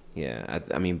 Okay. Yeah.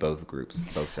 I mean, both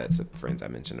sets of friends I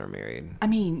mentioned are married. I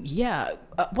mean, yeah.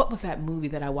 What was that movie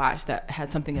that I watched that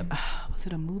had something of, was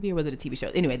it a movie or was it a TV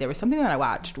show? Anyway, there was something that I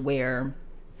watched where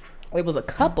it was a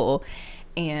couple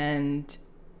and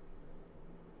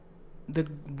the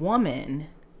woman,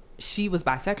 she was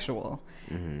bisexual.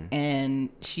 And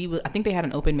I think they had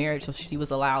an open marriage, so she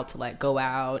was allowed to like go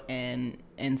out and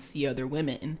see other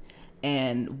women.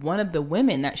 And one of the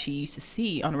women that she used to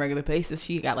see on a regular basis,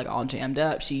 she got like all jammed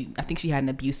up. I think she had an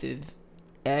abusive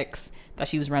ex that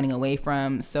she was running away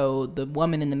from. So the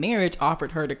woman in the marriage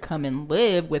offered her to come and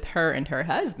live with her and her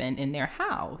husband in their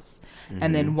house.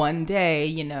 And then one day,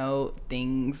 you know,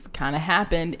 things kind of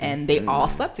happened and they all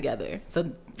slept together.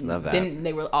 So Love that. then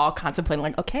they were all contemplating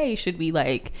like, okay, should we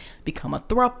like become a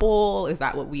throuple? Is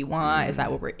that what we want? Is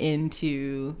that what we're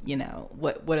into? You know,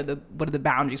 what are the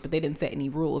boundaries? But they didn't set any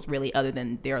rules really other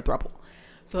than they're a throuple.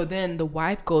 So then the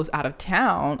wife goes out of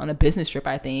town on a business trip,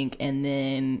 I think, and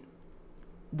then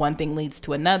one thing leads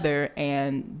to another,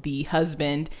 and the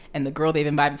husband and the girl they've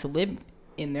invited to live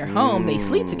in their home, they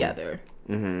sleep together.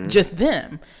 Just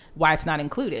them. Wife's not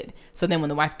included. So then when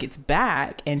the wife gets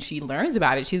back and she learns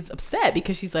about it, she's upset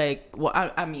because she's like, well,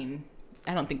 I mean,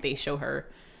 I don't think they show her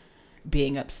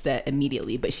being upset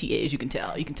immediately, but she is. You can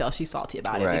tell she's salty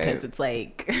about it because it's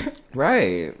like,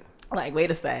 right. Like,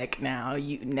 wait a sec. Now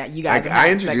you guys. I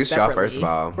introduced y'all first of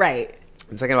all, right?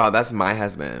 And second of all, that's my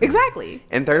husband. Exactly.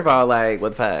 And third of all, like,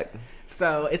 what the fuck?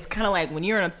 So it's kind of like when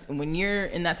you're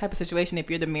in that type of situation, if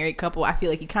you're the married couple, I feel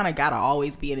like you kind of gotta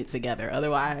always be in it together.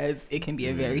 Otherwise, it can be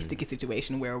a very sticky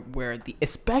situation where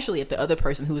especially if the other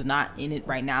person who's not in it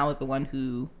right now is the one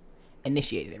who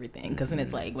initiated everything. Because then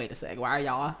it's like, wait a sec, why are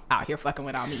y'all out here fucking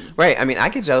without me? Right. I mean, I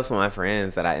get jealous when my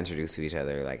friends that I introduce to each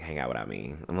other like hang out without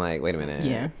me. I'm like, wait a minute.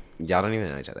 Yeah. Y'all don't even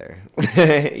know each other.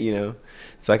 You know?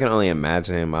 So I can only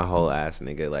imagine my whole ass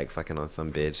nigga like fucking on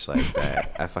some bitch like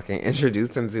that. I fucking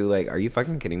introduced him to, like, are you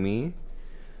fucking kidding me?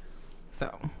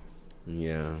 So.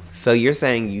 Yeah. So you're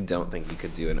saying you don't think you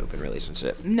could do an open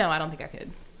relationship? No, I don't think I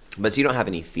could. But you don't have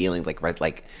any feelings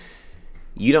like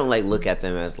you don't like look at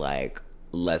them as like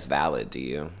less valid, do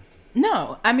you?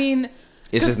 No. I mean,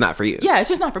 it's just not for you. Yeah, it's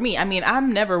just not for me. I mean,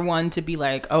 I'm never one to be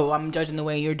like, oh, I'm judging the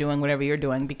way you're doing whatever you're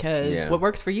doing, because what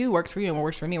works for you works for you, and what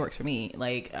works for me works for me.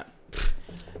 Like,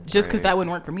 just because that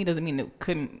wouldn't work for me doesn't mean it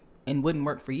couldn't and wouldn't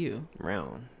work for you.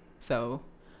 Round. So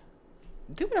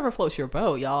do whatever floats your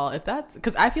boat, y'all. If that's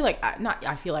because I feel like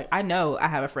I know I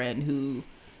have a friend who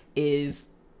is,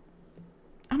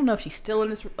 I don't know if she's still in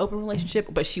this open relationship,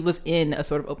 but she was in a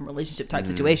sort of open relationship type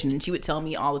situation, and she would tell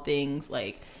me all the things,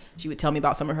 like she would tell me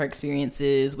about some of her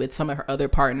experiences with some of her other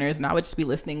partners, and I would just be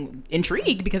listening,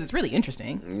 intrigued, because it's really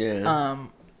interesting. Yeah.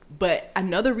 But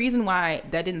another reason why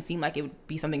that didn't seem like it would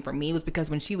be something for me was because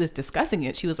when she was discussing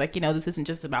it, she was like, you know, this isn't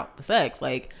just about the sex.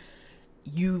 Like,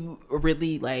 you are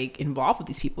really like involved with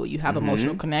these people. You have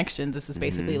emotional connections. This is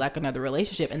basically like another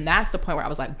relationship. And that's the point where I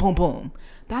was like, boom, boom.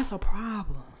 That's a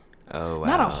problem. Oh, wow.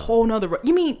 Not a whole nother.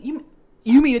 You mean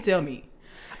to tell me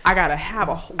I gotta have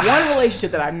one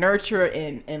relationship that I nurture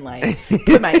and like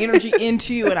put my energy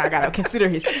into, and I gotta consider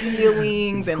his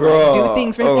feelings and like do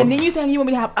things for him. And then you saying you want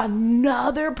me to have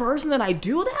another person that I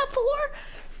do that for?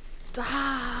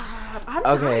 Stop. I'm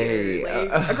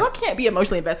tired. Like, a girl can't be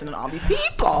emotionally invested in all these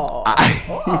people.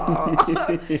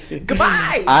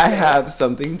 Goodbye. I have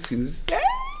something to say.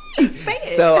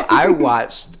 So I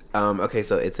watched okay,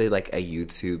 so it's a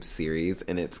YouTube series,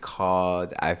 and it's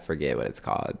called, I forget what it's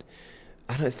called.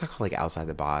 I don't know, it's not called like Outside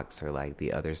the Box or like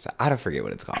The Other Side. I don't forget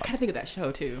what it's called. I kind of think of that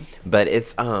show too. But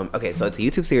it's okay, so it's a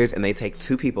YouTube series, and they take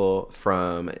two people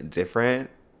from different,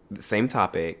 same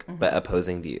topic, but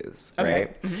opposing views,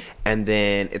 right? And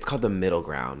then it's called The Middle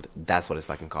Ground. That's what it's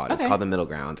fucking called. It's called The Middle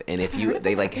Ground. And if you,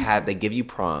 they give you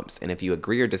prompts, and if you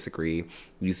agree or disagree,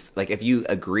 if you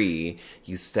agree,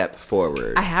 you step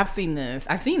forward. I have seen this.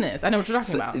 I've seen this. I know what you're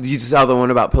talking about. You saw the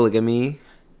one about polygamy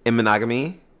and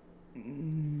monogamy?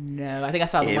 No, I think I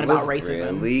saw the one about racism.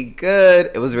 It was really good.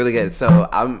 It was really good. So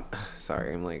I'm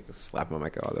sorry, I'm like slapping my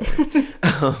mic all the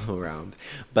way around.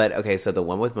 But okay, so the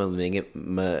one with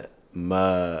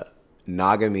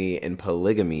monogamy and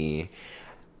polygamy,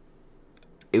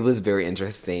 it was very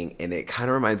interesting, and it kind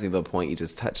of reminds me of a point you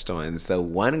just touched on. So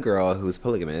one girl who's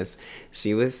polygamous,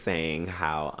 she was saying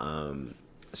how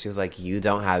she was like, you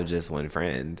don't have just one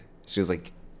friend. She was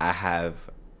like, I have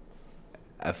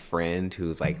a friend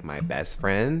who's like my best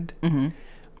friend,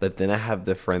 but then I have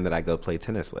the friend that I go play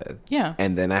tennis with,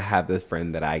 and then I have the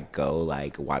friend that I go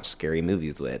like watch scary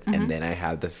movies with, and then I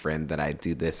have the friend that I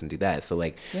do this and do that. So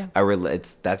like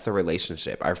that's a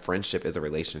relationship. Our friendship is a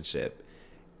relationship,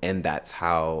 and that's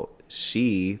how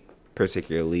she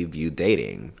particularly viewed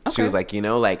dating. She was like,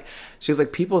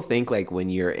 people think like when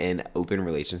you're in open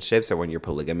relationships or when you're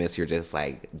polygamous, you're just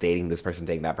like dating this person,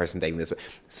 dating that person, dating this.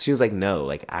 She was like, no,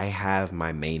 like I have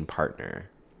my main partner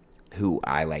who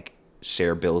I like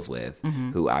share bills with,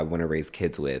 who I want to raise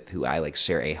kids with, who I like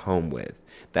share a home with.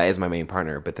 That is my main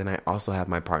partner. But then I also have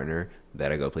my partner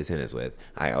that I go play tennis with.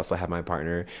 I also have my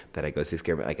partner that I go see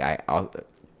scary. Like I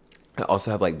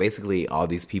also have like basically all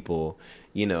these people,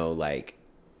 like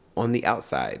on the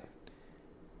outside,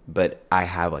 but I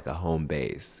have like a home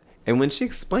base. And when she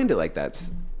explained it like that,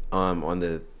 on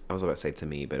the, I was about to say to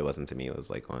me, but it wasn't to me. It was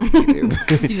like on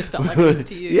YouTube. You just felt like it was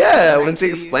to you. Yeah, Right, when she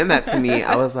explained that to me,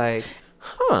 I was like,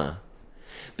 huh.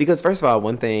 Because first of all,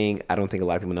 one thing I don't think a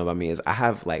lot of people know about me is I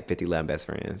have like 51 best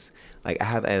friends. Like I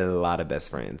have a lot of best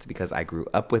friends because I grew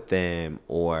up with them,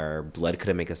 or blood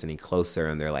couldn't make us any closer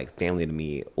and they're like family to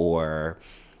me, or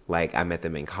like I met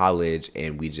them in college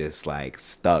and we just like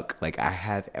stuck. Like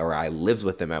I lived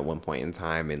with them at one point in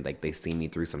time and like they see me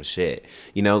through some shit,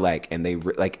 you know, like, and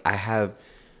like I have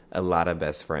a lot of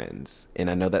best friends. And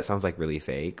I know that sounds like really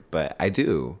fake, but I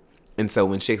do. And so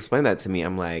when she explained that to me,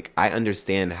 I'm like, I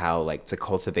understand how like to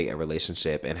cultivate a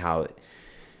relationship and how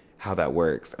that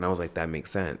works. And I was like, that makes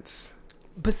sense.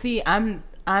 But see, I'm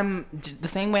just the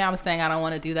same way I was saying I don't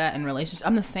want to do that in relationships.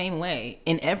 I'm the same way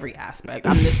in every aspect.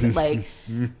 I'm just like,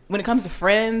 when it comes to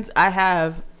friends,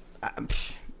 I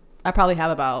probably have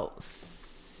about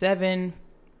 7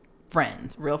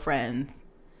 friends, real friends.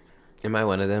 Am I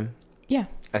one of them? Yeah.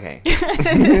 Okay.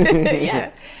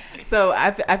 Yeah. So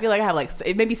I feel like I have like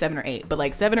maybe 7 or 8, but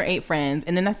like 7 or 8 friends,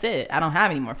 and then that's it. I don't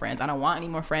have any more friends. I don't want any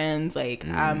more friends. Like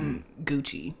I'm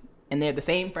Gucci, and they're the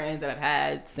same friends that I've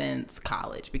had since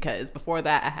college. Because before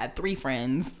that, I had 3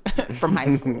 friends from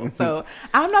high school. So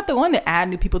I'm not the one to add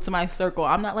new people to my circle.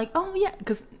 I'm not like, oh yeah,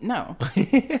 because no,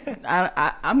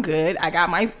 I'm good. I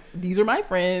got these are my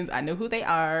friends. I know who they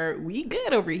are. We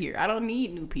good over here. I don't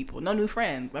need new people. No new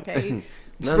friends. Okay.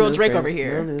 It's No real new Drake friends, over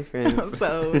here. no new friends.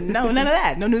 So no, none of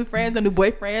that. No new friends, no new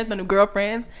boyfriends, no new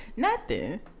girlfriends,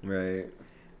 nothing. Right.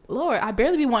 Lord, I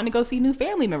barely be wanting to go see new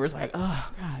family members. Like,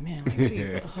 oh God, man. Like,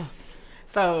 geez,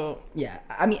 So yeah,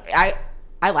 I mean, I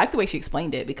like the way she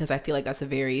explained it because I feel like that's a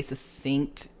very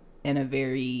succinct and a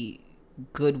very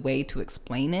good way to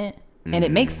explain it, and it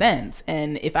makes sense.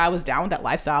 And if I was down with that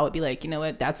lifestyle, I would be like, you know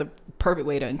what, that's a perfect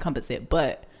way to encompass it.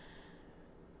 But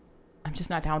I'm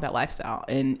just not down with that lifestyle.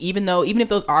 And even if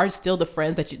those are still the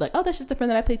friends that you like, oh, that's just the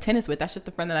friend that I play tennis with. That's just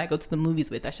the friend that I go to the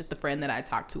movies with. That's just the friend that I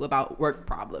talk to about work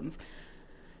problems.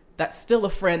 That's still a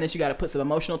friend that you got to put some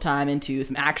emotional time into,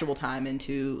 some actual time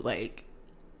into, like.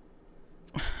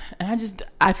 And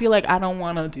I feel like I don't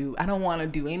want to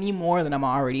do any more than I'm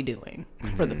already doing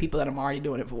for the people that I'm already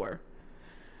doing it for.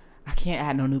 I can't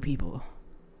add no new people.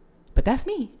 But that's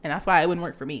me. And that's why it wouldn't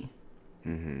work for me.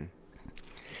 Mm-hmm.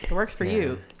 It works for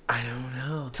you. I don't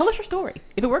know. Tell us your story.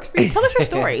 If it works for you, tell us your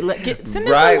story. Send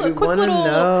us Right, a quick little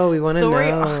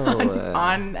story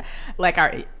on like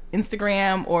our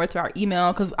Instagram or to our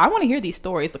email, because I want to hear these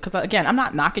stories. Because again, I'm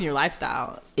not knocking your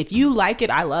lifestyle. If you like it,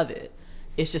 I love it.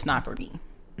 It's just not for me.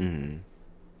 Mm-hmm.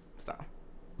 So.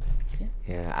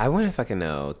 Yeah, I wonder if I can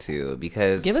know too,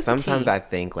 because sometimes I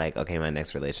think like, okay, my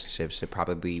next relationship should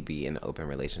probably be an open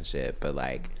relationship, but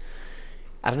like,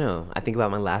 I don't know. I think about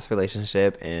my last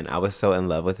relationship and I was so in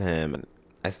love with him.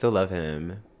 I still love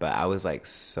him, but I was like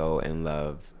so in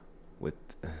love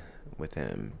with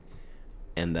him,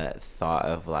 and that thought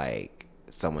of like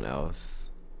someone else.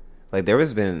 Like there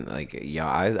was been like,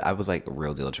 I was like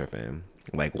real deal tripping.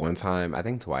 Like one time, I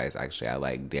think twice actually, I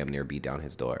like damn near beat down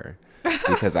his door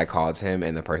because I called him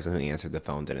and the person who answered the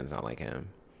phone didn't sound like him.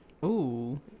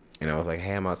 Ooh. And I was like,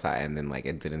 hey, I'm outside. And then like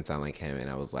it didn't sound like him. And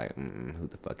I was like, who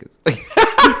the fuck is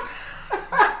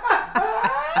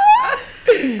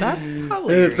That's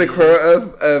hilarious. It's a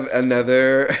quote of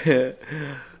another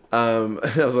I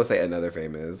was going to say another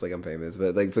famous, like I'm famous,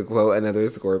 but like to quote another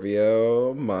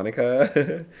Scorpio,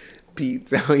 Monica, beat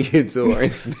down your door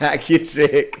and smack your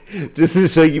chick just to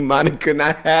show you Monica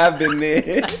not having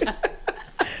it.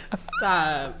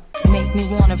 Stop. Make me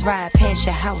wanna ride past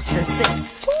your house and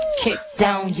sit. Kick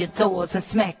down your doors and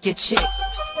smack your chick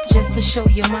just to show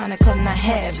you Monica not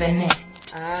having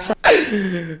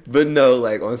it. But no,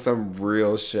 like on some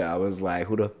real shit, I was like,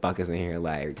 who the fuck is in here?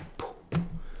 Like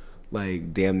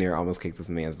damn near almost kicked this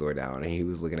man's door down, and he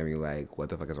was looking at me like, what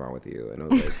the fuck is wrong with you? And I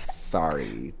was like,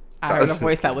 sorry. I heard a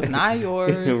voice that was not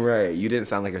yours. Right. You didn't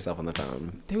sound like yourself on the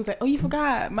phone. They was like, oh, you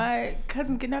forgot. My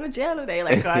cousin's getting out of jail today.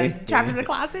 Like, trapped in the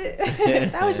closet.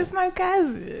 That was just my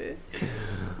cousin.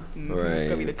 Right.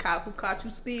 Gonna be the cop who caught you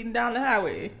speeding down the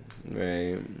highway.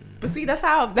 Right. But see, that's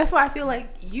why I feel like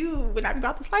you would not be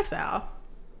about this lifestyle.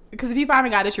 Because if you find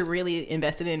a guy that you're really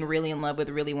invested in, really in love with,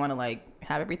 really want to like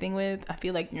have everything with, I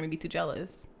feel like you're gonna be too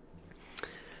jealous.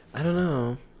 I don't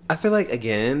know. I feel like,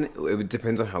 again, it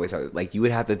depends on how we start. Like, you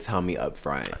would have to tell me up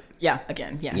front. Yeah,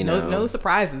 again, yeah. You know? No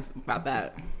surprises about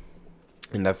that.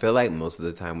 And I feel like most of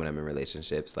the time when I'm in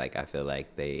relationships, like, I feel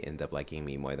like they end up liking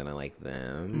me more than I like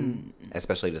them.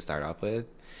 Especially to start off with.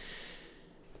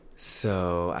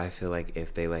 So, I feel like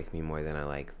if they like me more than I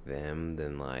like them,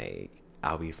 then, like,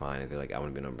 I'll be fine if they're like, I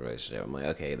want to be in a relationship. I'm like,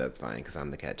 okay, that's fine, because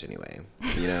I'm the catch anyway.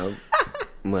 You know?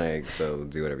 I'm like, so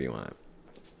do whatever you want.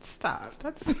 Stop.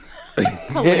 That's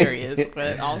hilarious,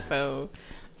 but also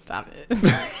stop it.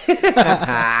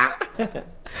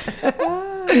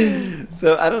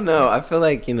 So I don't know. I feel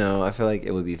like,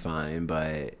 it would be fine,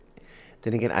 but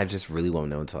then again, I just really won't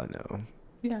know until I know.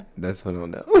 Yeah. That's when I'll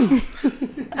know.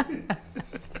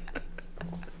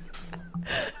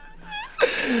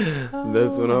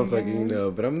 That's when I'll fucking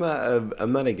know. But I'm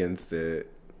not against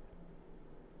it.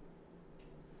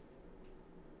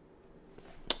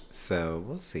 So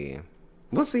we'll see.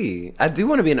 We'll see. I do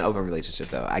want to be in an open relationship,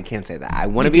 though. I can't say that. I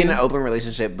want to be in an open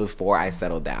relationship before I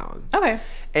settle down. Okay.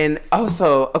 And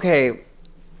also, okay,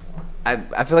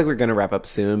 I feel like we're going to wrap up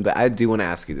soon, but I do want to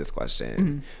ask you this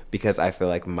question because I feel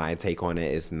like my take on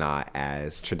it is not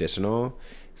as traditional.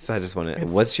 So I just want to,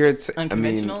 what's your...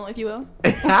 unconventional, if you will?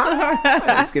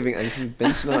 It's giving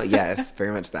unconventional. Yes,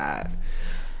 very much that.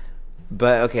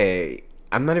 But okay,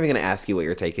 I'm not even going to ask you what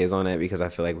your take is on it because I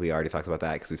feel like we already talked about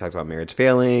that because we talked about marriage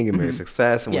failing and marriage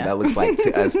success and what that looks like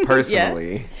to us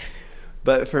personally. Yeah.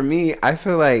 But for me, I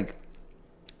feel like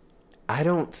I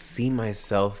don't see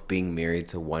myself being married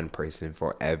to one person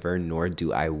forever, nor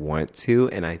do I want to.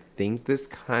 And I think this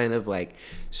kind of like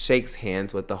shakes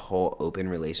hands with the whole open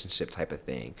relationship type of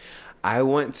thing. I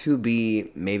want to be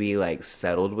maybe like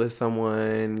settled with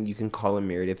someone. You can call them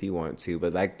married if you want to,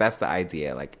 but like that's the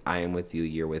idea. Like I am with you,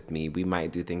 you're with me. We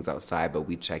might do things outside, but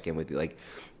we check in with you. Like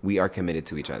we are committed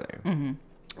to each other,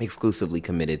 exclusively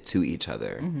committed to each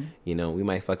other. You know, we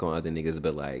might fuck on other niggas,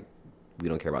 but like we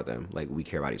don't care about them. Like we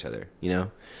care about each other, you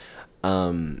know?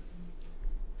 And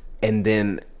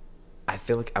then I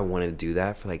feel like I want to do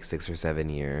that for like 6 or 7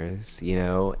 years, you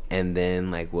know? And then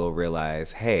like we'll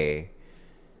realize, hey,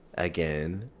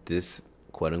 again, this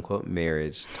quote unquote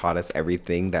marriage taught us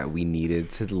everything that we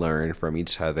needed to learn from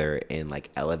each other and like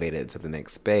elevate it to the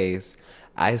next space.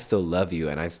 I still love you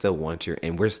and I still want you,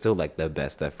 and we're still like the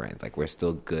best of friends. Like we're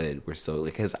still good. We're still,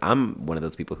 because I'm one of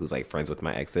those people who's like friends with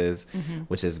my exes,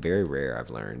 which is very rare. I've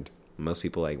learned most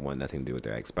people like want nothing to do with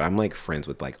their ex, but I'm like friends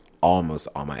with like almost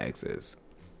all my exes.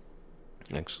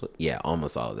 Actually, yeah,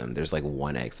 almost all of them. There's like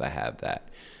one ex I have that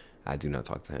I do not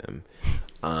talk to him.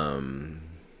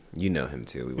 You know him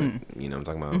too. We went, you know what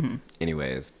I'm talking about?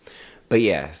 Anyways. But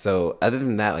yeah, so other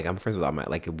than that, like I'm friends with all my,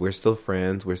 like we're still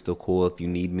friends. We're still cool. If you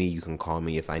need me, you can call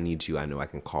me. If I need you, I know I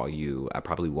can call you. I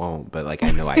probably won't, but like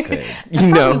I know I could. You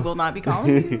know, will not be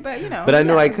calling you, but you know. But I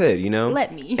know I could, you know.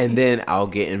 Let me. And then I'll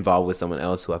get involved with someone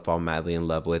else who I fall madly in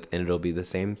love with, and it'll be the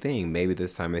same thing. Maybe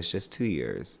this time it's just 2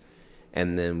 years.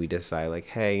 And then we decide like,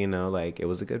 hey, you know, like it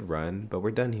was a good run, but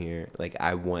we're done here. Like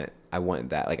I want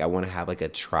that. Like I want to have like a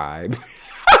tribe.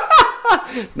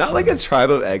 Not like a tribe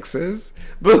of exes,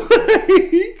 but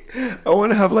like I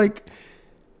want to have like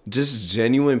just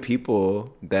genuine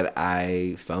people that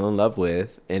I fell in love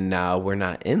with, and now we're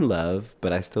not in love,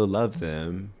 but I still love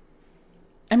them.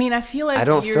 I mean, I feel like I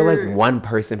don't feel like one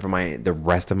person for the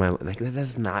rest of my life. Like that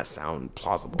does not sound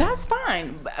plausible. That's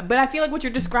fine, but I feel like what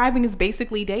you're describing is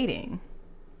basically dating.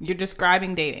 You're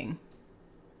describing dating.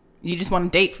 You just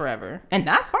want to date forever, and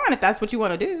that's fine if that's what you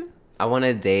want to do. I want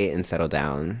to date and settle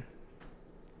down.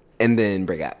 And then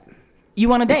break up. You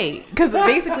want to date because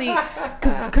basically,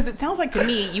 because it sounds like to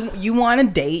me you want to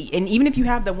date, and even if you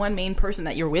have the one main person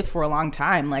that you're with for a long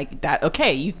time, like that,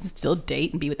 okay, you can still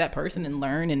date and be with that person and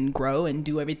learn and grow and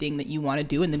do everything that you want to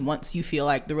do, and then once you feel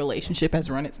like the relationship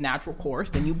has run its natural course,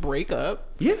 then you break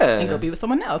up, and go be with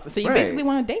someone else. So you basically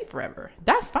want to date forever.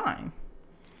 That's fine.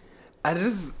 I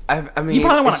mean, you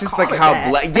probably it's just like how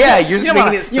black. Yeah, you're just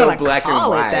making it so black and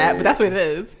white. That, but that's what it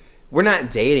is. We're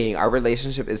not dating. Our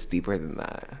relationship is deeper than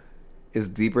that. It's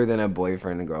deeper than a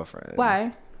boyfriend and girlfriend.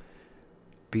 Why?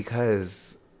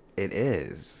 Because it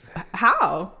is.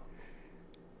 How?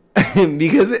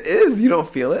 Because it is. You don't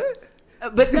feel it?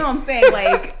 But no, I'm saying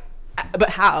like,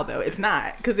 but how though? It's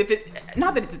not. Because if it,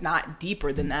 not that it's not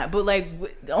deeper than that, but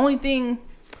like the only thing.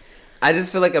 I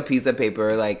just feel like a piece of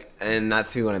paper, like, and not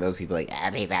to be one of those people, like,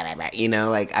 piece of paper, you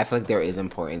know, like, I feel like there is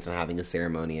importance in having a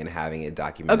ceremony and having it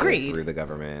documented through the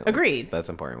government. Like, Agreed. That's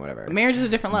important, whatever. Marriage is a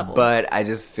different level. But I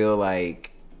just feel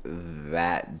like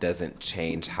that doesn't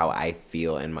change how I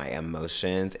feel and my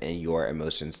emotions and your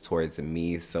emotions towards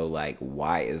me. So, like,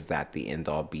 why is that the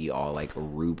end-all, be-all, like,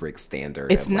 rubric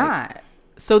standard? It's not.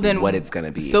 So then what it's going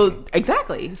to be. So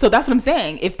exactly. So that's what I'm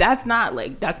saying. If that's not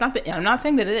like, that's not the, I'm not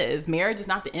saying that it is. Marriage is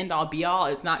not the end all be all.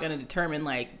 It's not going to determine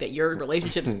like that your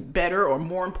relationship's better or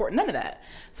more important. None of that.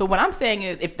 So what I'm saying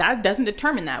is if that doesn't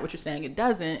determine that, what you're saying it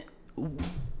doesn't,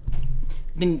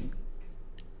 then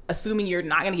assuming you're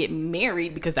not going to get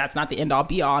married because that's not the end all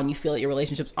be all, and you feel that your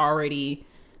relationship's already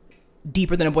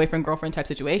deeper than a boyfriend girlfriend type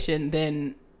situation,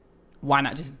 then why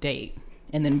not just date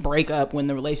and then break up when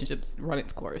the relationship's run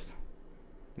its course?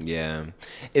 Yeah,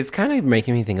 it's kind of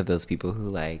making me think of those people who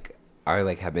like are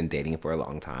like have been dating for a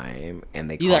long time and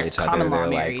they call each other their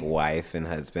like wife and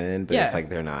husband, but it's like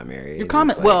they're not married. You're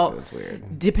common. Like, well, it's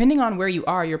weird. Depending on where you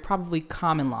are, you're probably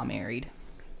common law married.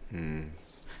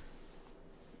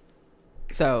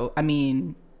 So I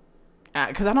mean,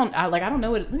 because I don't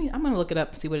know what. I'm gonna look it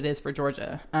up, see what it is for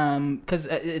Georgia. Because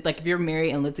like if you're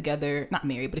married and live together, not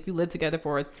married, but if you live together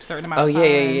for a certain amount of time.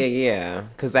 Yeah.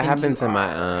 Because that happened to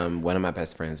my one of my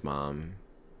best friend's mom.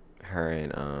 Her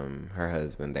and her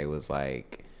husband, they was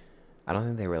like, I don't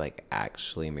think they were like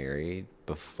actually married.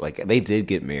 Like they did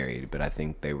get married, but I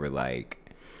think they were like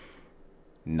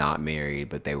not married,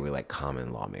 but they were like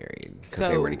common law married because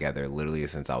they were together literally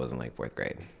since I was in like 4th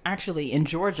grade. Actually, in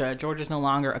Georgia's no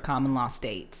longer a common law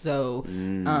state. So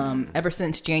ever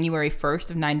since January 1st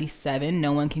of 1997,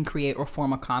 no one can create or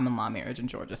form a common law marriage in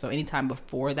Georgia. So anytime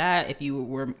before that, if you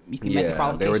can make the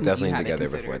qualifications, they were definitely together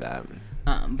before that.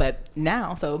 But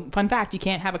now, so fun fact, you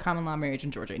can't have a common law marriage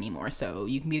in Georgia anymore. So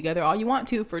you can be together all you want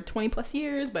to for 20 plus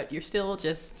years, but you're still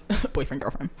just boyfriend,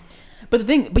 girlfriend. But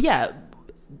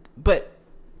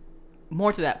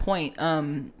more to that point,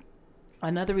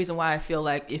 another reason why I feel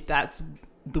like if that's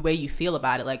the way you feel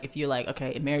about it, like if you're like,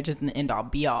 okay, marriage isn't the end all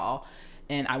be all,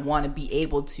 and I want to be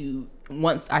able to,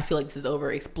 once I feel like this is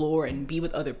over, explore and be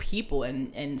with other people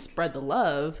and spread the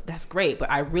love, that's great.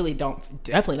 But I really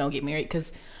definitely don't get married,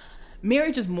 because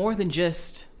marriage is more than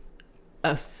just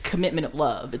a commitment of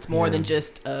love. It's more than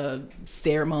just a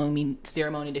ceremony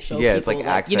to show people. Yeah, it's like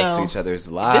access to each other's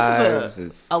lives. This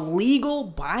is a legal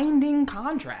binding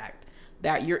contract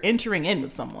that you're entering in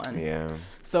with someone. Yeah.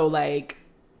 So like,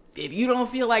 if you don't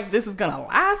feel like this is gonna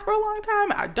last for a long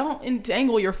time, don't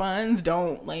entangle your funds.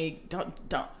 Don't.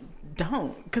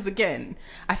 Because again,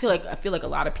 I feel like a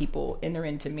lot of people enter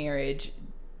into marriage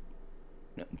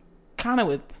kind of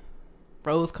with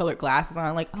rose-colored glasses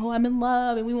on, like, oh, I'm in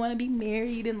love and we want to be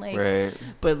married, and like,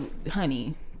 but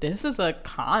honey, this is a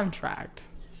contract.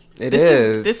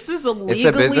 This is a legally, it's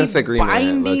a business agreement,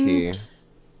 binding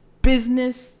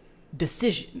business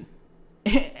decision,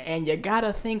 and you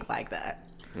gotta think like that.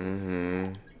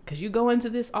 Because you go into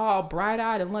this all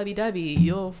bright-eyed and lovey-dovey,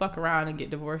 you'll fuck around and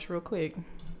get divorced real quick.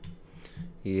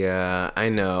 Yeah, I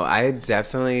know. I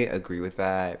definitely agree with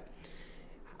that.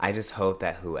 I just hope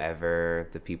that whoever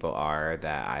the people are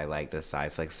that I like decide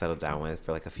to like settle down with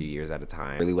for like a few years at a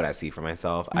time, really what I see for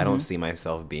myself. I don't see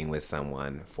myself being with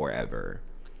someone forever.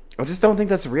 I just don't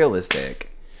think that's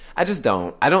realistic. I just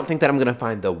don't. I don't think that I'm going to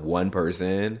find the one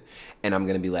person and I'm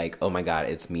going to be like, oh my God,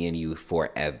 it's me and you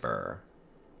forever.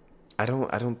 I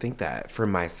don't think that for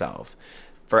myself.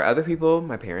 For other people,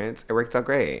 my parents, it worked out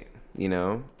great, you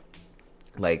know?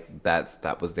 Like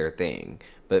that was their thing.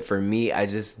 But for me, I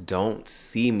just don't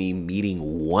see me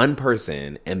meeting one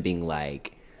person and being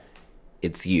like,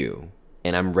 it's you.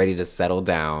 And I'm ready to settle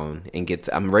down and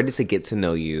I'm ready to get to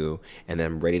know you. And then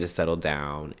I'm ready to settle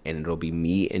down and it'll be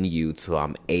me and you till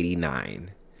I'm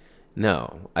 89.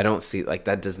 No, I don't see, like,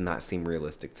 that does not seem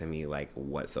realistic to me, like,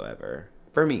 whatsoever.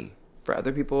 For me. For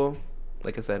other people,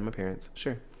 like I said, my parents,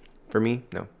 sure. For me,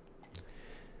 no.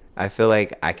 I feel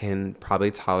like I can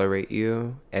probably tolerate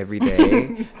you every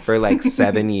day for like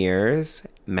 7 years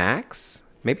max,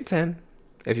 maybe 10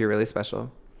 if you're really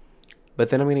special. But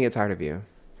then I'm going to get tired of you.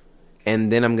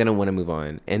 And then I'm going to want to move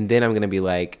on. And then I'm going to be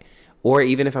like, or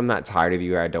even if I'm not tired of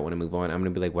you or I don't want to move on, I'm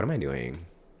going to be like, what am I doing?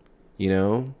 You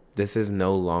know, this is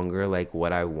no longer like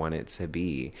what I want it to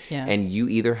be. Yeah. And you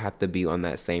either have to be on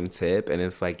that same tip and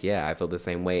it's like, yeah, I feel the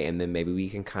same way. And then maybe we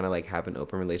can kind of like have an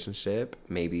open relationship,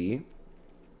 maybe.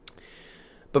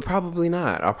 But probably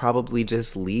not. I'll probably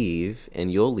just leave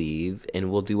and you'll leave and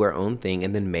we'll do our own thing.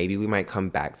 And then maybe we might come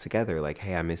back together like,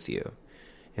 hey, I miss you.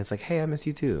 And it's like, hey, I miss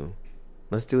you too.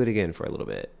 Let's do it again for a little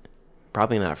bit.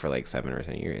 Probably not for like 7 or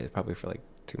 10 years. Probably for like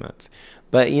 2 months.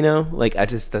 But, you know, like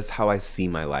that's how I see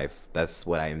my life. That's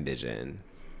what I envision.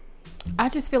 I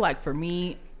just feel like for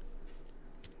me,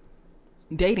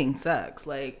 dating sucks.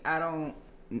 Like, I don't.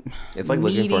 It's like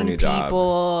looking for a new job.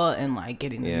 People and like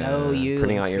getting to know you,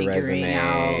 putting out your resume,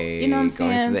 out, you know what I'm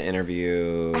going saying? to the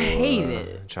interview. I hate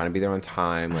it. Trying to be there on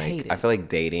time. Like I feel like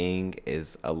dating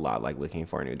is a lot like looking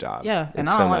for a new job. Yeah, and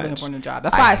I don't like looking for a new job.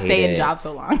 That's why I stay in jobs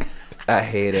so long. I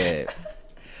hate it.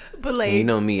 But like, you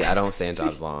know me, I don't stay in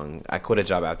jobs long. I quit a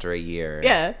job after a year.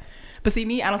 Yeah, But see,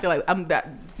 me, I don't feel like I'm that.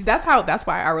 That's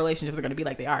why our relationships are going to be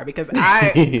like they are, because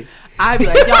I'd be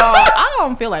like, y'all, I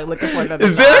don't feel like looking for another.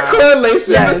 Is there a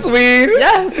correlation between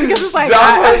because it's like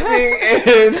job hunting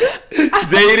and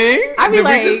dating? I mean,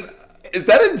 like, is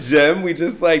that a gem we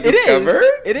just like discovered?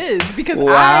 It is because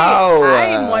wow. I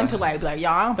am one to like be like,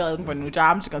 y'all, I don't feel like looking for a new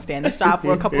job. I'm just gonna stay in this job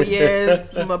for a couple of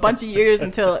years, a bunch of years,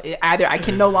 until either I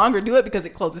can no longer do it because it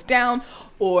closes down,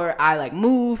 or I like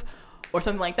move, or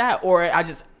something like that, or I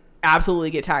just absolutely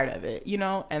get tired of it, you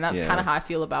know. And that's kind of how I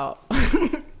feel about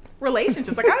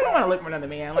relationships. Like, I don't want to look for another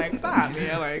man. Like, stop,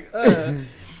 man. Like,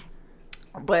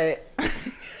 but.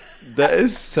 That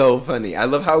is so funny. I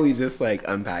love how we just like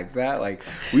unpack that. Like,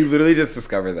 we literally just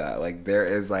discovered that. Like, there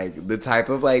is like the type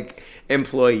of like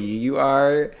employee you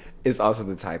are is also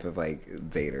the type of like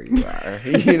dater you are,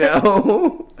 you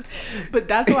know? But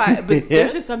that's why, but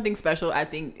there's just something special, I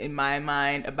think, in my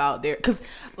mind about because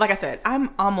like I said, I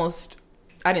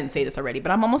didn't say this already,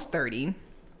 but I'm almost 30.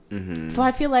 Mm-hmm. So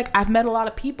I feel like I've met a lot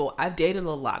of people. I've dated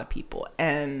a lot of people,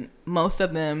 and most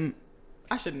of them,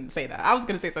 I shouldn't say that. I was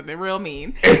going to say something real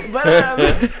mean. But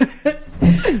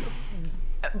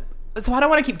so I don't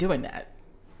want to keep doing that.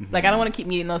 Mm-hmm. Like, I don't want to keep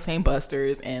meeting those same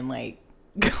busters and like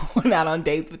going out on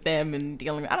dates with them and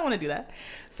dealing with, I don't want to do that.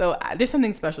 So there's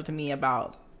something special to me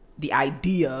about the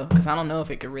idea, because I don't know if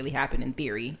it could really happen in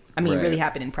theory. I mean, really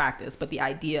happen in practice, but the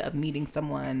idea of meeting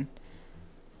someone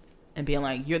and being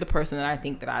like, you're the person that I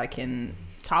think that I can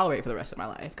tolerate for the rest of my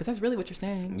life. Because that's really what you're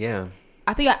saying. Yeah.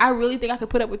 I really think I could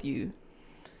put up with you.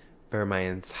 For my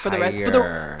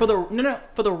entire... For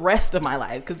the rest of my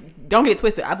life. Because don't get it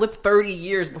twisted. I've lived 30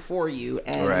 years before you.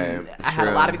 And I have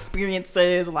a lot of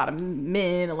experiences, a lot of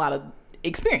men, a lot of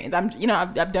experience.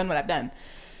 I've done what I've done.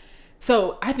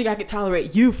 So I think I could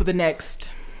tolerate you for the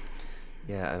next...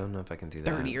 Yeah, I don't know if I can do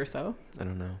that. 30 or so. I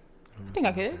don't know. I think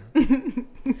I could.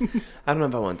 I don't know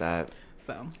if I want that.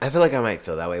 So I feel like I might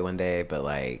feel that way one day, but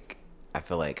like... I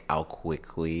feel like I'll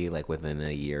quickly, like within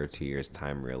a year or 2 years'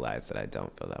 time, realize that I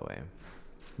don't feel that way.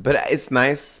 But it's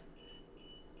nice.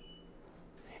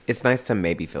 It's nice to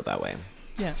maybe feel that way.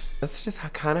 Yeah. That's just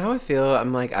kind of how I feel.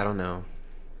 I'm like, I don't know.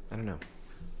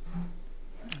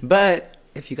 But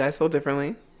if you guys feel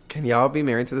differently, can y'all be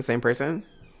married to the same person?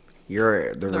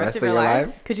 The rest of your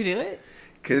life? Could you do it?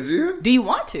 Could you? Do you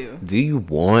want to? Do you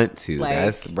want to? Like,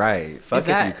 that's right. Fuck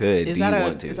if you could. Do you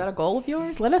want to? Is that a goal of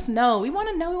yours? Let us know. We want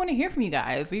to know. We want to hear from you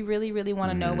guys. We really, really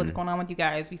want to know what's going on with you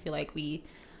guys. We feel like we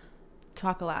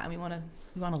talk a lot and we want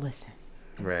to listen.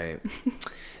 Right.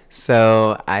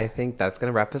 So I think that's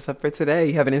going to wrap us up for today.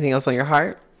 You have anything else on your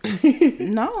heart?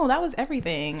 No, that was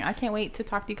everything. I can't wait to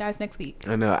talk to you guys next week.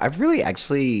 I know. I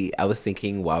was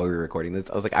thinking while we were recording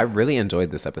this, I was like, I really enjoyed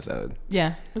this episode.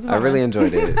 Yeah. I really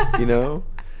enjoyed it. You know?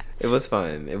 It was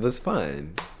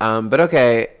fun. But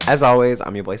okay, as always,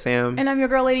 I'm your boy Sam. And I'm your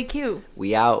girl Lady Q.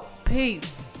 We out.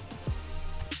 Peace.